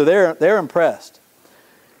 And so they're impressed.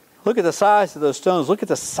 Look at the size of those stones. Look at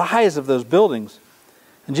the size of those buildings.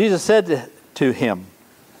 And Jesus said to him,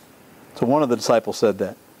 so one of the disciples said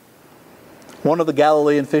that, one of the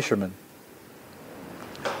Galilean fishermen,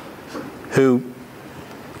 who,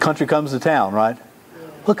 country comes to town, right?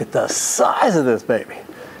 Look at the size of this baby.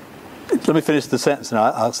 Let me finish the sentence and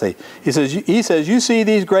I'll say. He says, you see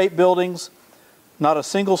these great buildings? Not a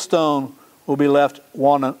single stone will be left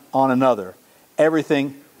one on another.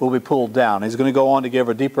 Everything will be pulled down. He's going to go on to give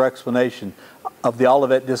a deeper explanation of the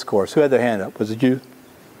Olivet Discourse. Who had their hand up? Was it you?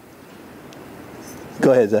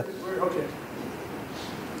 Go ahead, Zach. Okay.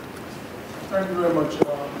 Thank you very much,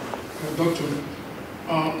 Doctor.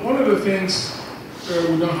 One of the things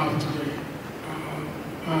we don't have today,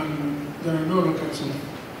 and there are no records of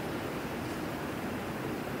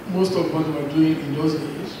most of what they were doing in those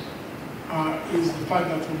days, is the fact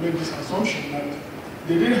that we make this assumption that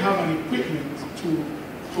they didn't have an equipment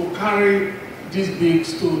to carry this big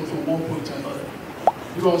stone from one point to another.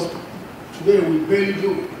 Because today we barely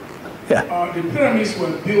do. Yeah. The pyramids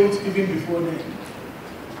were built even before then.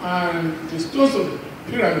 And the stones of the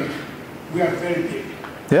pyramid were very big.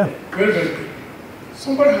 Yeah. Very, very big.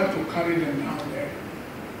 Somebody had to carry them down there.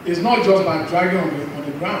 It's not just by dragging on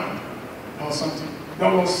the ground or something.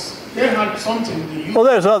 They had something they used. Well,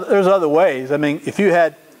 there's other ways. I mean, if you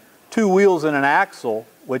had two wheels and an axle,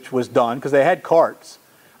 which was done because they had carts.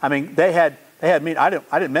 I mean, they had. I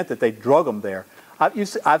didn't mean that they drug them there.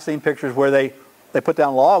 I've seen pictures where they put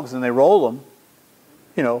down logs and they roll them,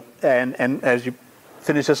 you know, and as you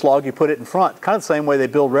finish this log, you put it in front. Kind of the same way they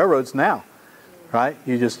build railroads now, right?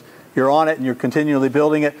 You're on it and you're continually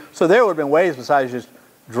building it. So there would have been ways besides just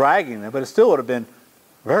dragging them, but it still would have been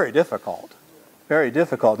very difficult. Very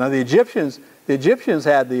difficult. Now the Egyptians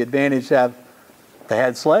had the advantage they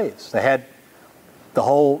had slaves. They had the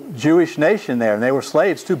whole Jewish nation there, and they were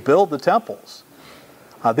slaves to build the temples.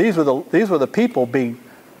 These were the people being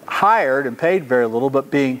hired and paid very little,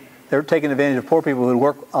 but they were taking advantage of poor people who would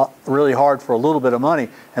work really hard for a little bit of money,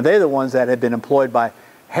 and they're the ones that had been employed by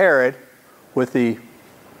Herod with the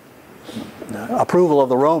approval of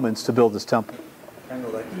the Romans to build this temple. Yeah,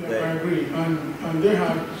 I agree. And they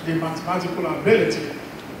have the mathematical ability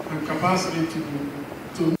and capacity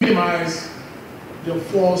to minimize the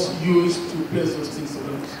force used to place those things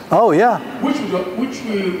together. Oh, yeah. Which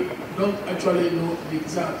we don't actually know the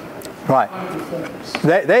exact Right. forms.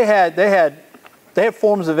 They had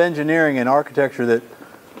forms of engineering and architecture that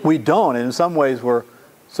we don't, and in some ways were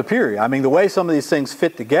superior. I mean, the way some of these things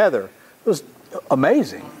fit together was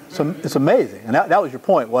amazing. It's amazing. And that was your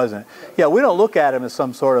point, wasn't it? Yeah, we don't look at them as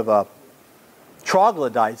some sort of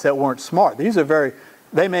troglodytes that weren't smart.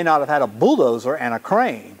 They may not have had a bulldozer and a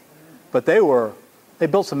crane, but they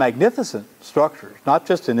built some magnificent structures, not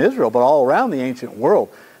just in Israel, but all around the ancient world.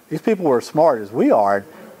 These people were as smart as we are.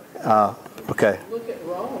 Okay. Look at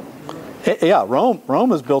Rome. Yeah, Rome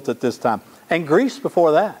was built at this time. And Greece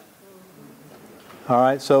before that. All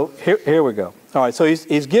right, so here we go. All right, so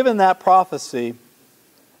he's given that prophecy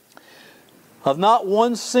of not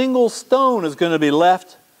one single stone is going to be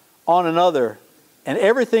left on another, and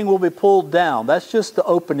everything will be pulled down. That's just the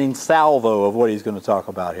opening salvo of what he's going to talk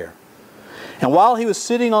about here. And while he was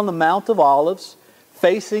sitting on the Mount of Olives,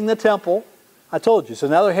 facing the temple, I told you, so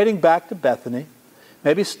now they're heading back to Bethany,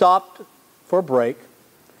 maybe stopped for a break,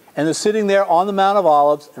 and they're sitting there on the Mount of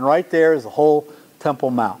Olives, and right there is the whole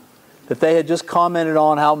Temple Mount that they had just commented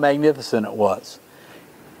on how magnificent it was.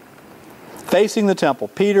 Facing the temple,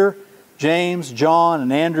 Peter, James, John,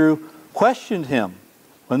 and Andrew questioned him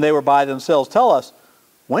when they were by themselves. Tell us,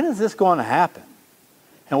 when is this going to happen?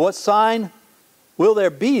 And what sign will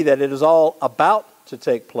there be that it is all about to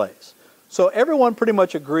take place? So everyone pretty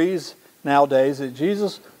much agrees nowadays that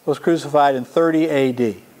Jesus was crucified in 30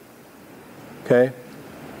 AD. Okay?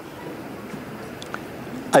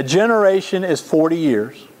 A generation is 40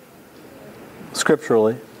 years,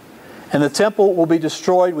 scripturally. And the temple will be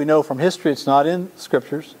destroyed. We know from history it's not in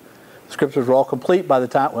Scriptures. The Scriptures were all complete by the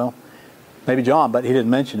time, well, maybe John, but he didn't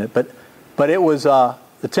mention it. But it was, the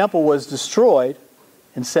temple was destroyed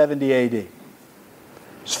in 70 AD.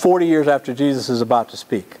 It's 40 years after Jesus is about to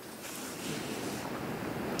speak.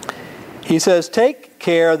 He says, take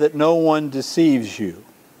care that no one deceives you.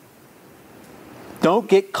 Don't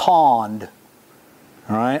get conned.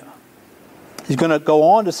 All right? He's going to go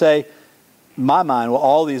on to say, in my mind, well,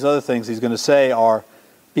 all these other things he's going to say are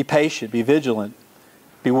be patient, be vigilant,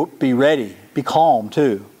 be ready, be calm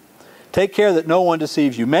too. Take care that no one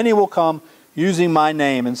deceives you. Many will come using my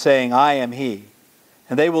name and saying, I am he.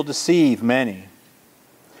 And they will deceive many.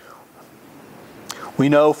 We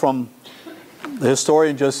know from the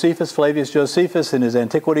historian Josephus, Flavius Josephus, in his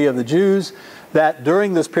Antiquity of the Jews, that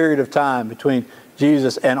during this period of time between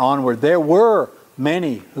Jesus and onward, there were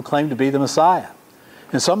many who claimed to be the Messiah.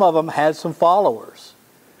 And some of them had some followers.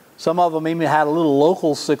 Some of them even had a little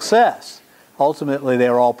local success. Ultimately, they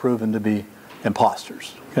were all proven to be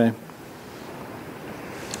imposters. Okay?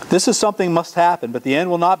 This is something must happen, but the end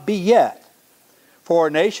will not be yet. For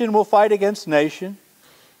nation will fight against nation,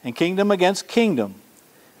 and kingdom against kingdom.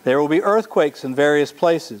 There will be earthquakes in various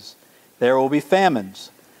places. There will be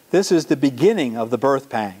famines. This is the beginning of the birth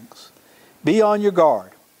pangs. Be on your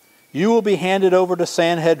guard. You will be handed over to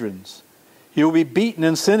Sanhedrins. You will be beaten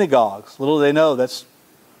in synagogues. Little they know that's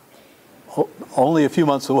only a few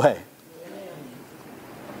months away.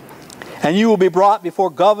 And you will be brought before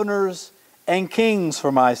governors and kings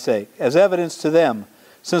for my sake, as evidence to them,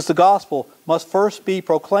 since the gospel must first be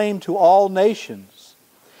proclaimed to all nations.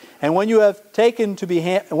 And when you are taken to be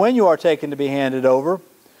handed over,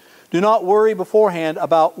 do not worry beforehand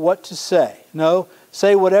about what to say. No,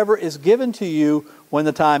 say whatever is given to you when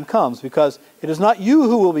the time comes, because it is not you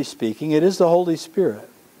who will be speaking, it is the Holy Spirit.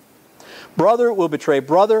 Brother will betray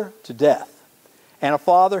brother to death, and a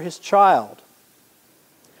father his child.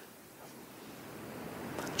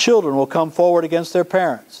 Children will come forward against their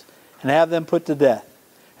parents and have them put to death,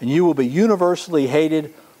 and you will be universally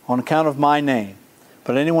hated on account of my name.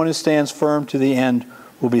 But anyone who stands firm to the end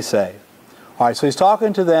will be saved. All right, so he's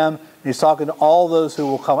talking to them, and he's talking to all those who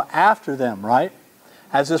will come after them, right?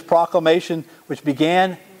 As this proclamation, which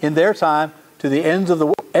began in their time to the ends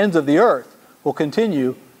of the earth, will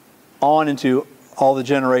continue on into all the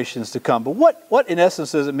generations to come. But what in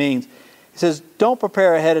essence does it mean? He says, don't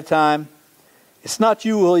prepare ahead of time. It's not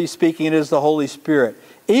you who is speaking, it is the Holy Spirit.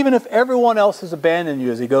 Even if everyone else has abandoned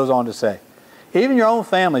you, as he goes on to say. Even your own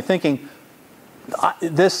family thinking,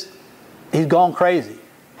 he's gone crazy.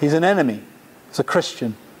 He's an enemy. He's a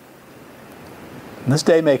Christian. And this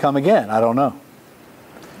day may come again. I don't know.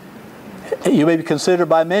 You may be considered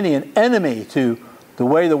by many an enemy to the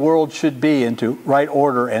way the world should be, and to right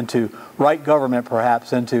order, and to right government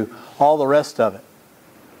perhaps, and to all the rest of it.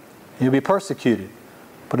 You'll be persecuted,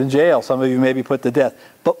 put in jail. Some of you may be put to death.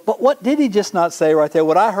 But what did he just not say right there?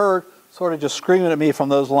 What I heard sort of just screaming at me from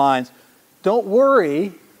those lines, don't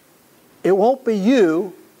worry, it won't be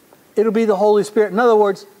you, it'll be the Holy Spirit. In other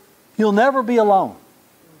words, you'll never be alone.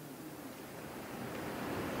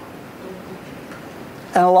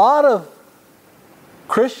 And a lot of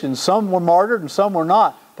Christians, some were martyred and some were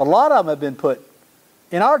not, but a lot of them have been put,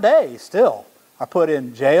 in our day still, are put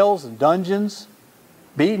in jails and dungeons,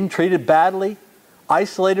 beaten, treated badly,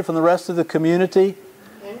 isolated from the rest of the community.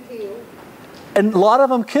 And killed. And a lot of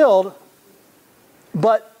them killed,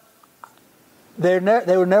 but they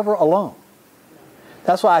were never alone.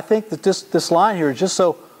 That's why I think that this line here is just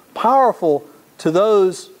so powerful to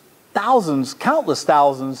those thousands, countless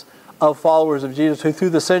thousands of followers of Jesus who through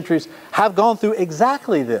the centuries have gone through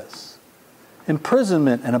exactly this.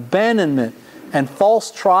 Imprisonment and abandonment and false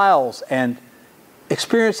trials and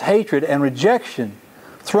experienced hatred and rejection,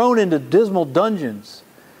 thrown into dismal dungeons.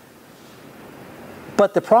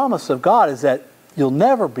 But the promise of God is that you'll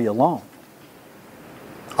never be alone.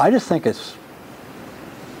 I just think it's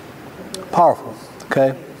powerful,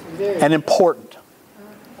 okay? And important.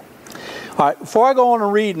 All right, before I go on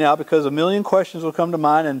and read now, because a million questions will come to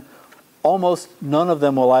mind, and almost none of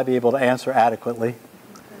them will I be able to answer adequately.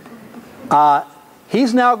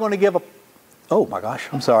 He's now going to give a... Oh my gosh,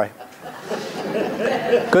 I'm sorry.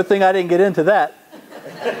 Good thing I didn't get into that.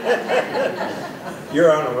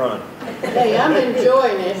 You're on a run. Hey, I'm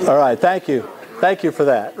enjoying it. All right, thank you. Thank you for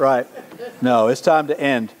that. Right. No, it's time to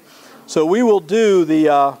end. So we will do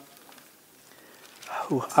the...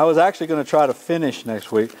 I was actually going to try to finish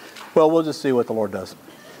next week. Well, we'll just see what the Lord does.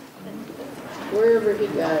 Wherever he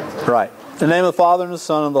guides. Right. In the name of the Father, and the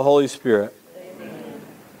Son, and the Holy Spirit. Amen.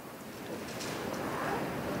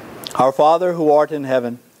 Our Father, who art in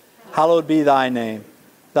heaven, hallowed be thy name.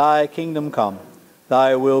 Thy kingdom come.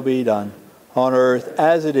 Thy will be done, on earth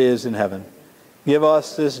as it is in heaven. Give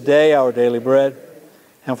us this day our daily bread,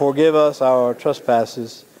 and forgive us our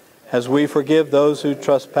trespasses, as we forgive those who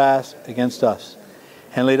trespass against us.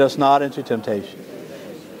 And lead us not into temptation,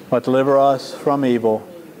 but deliver us from evil.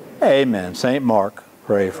 Amen. Saint Mark,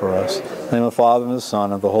 pray for us. In the name of the Father, and the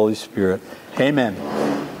Son, and the Holy Spirit. Amen.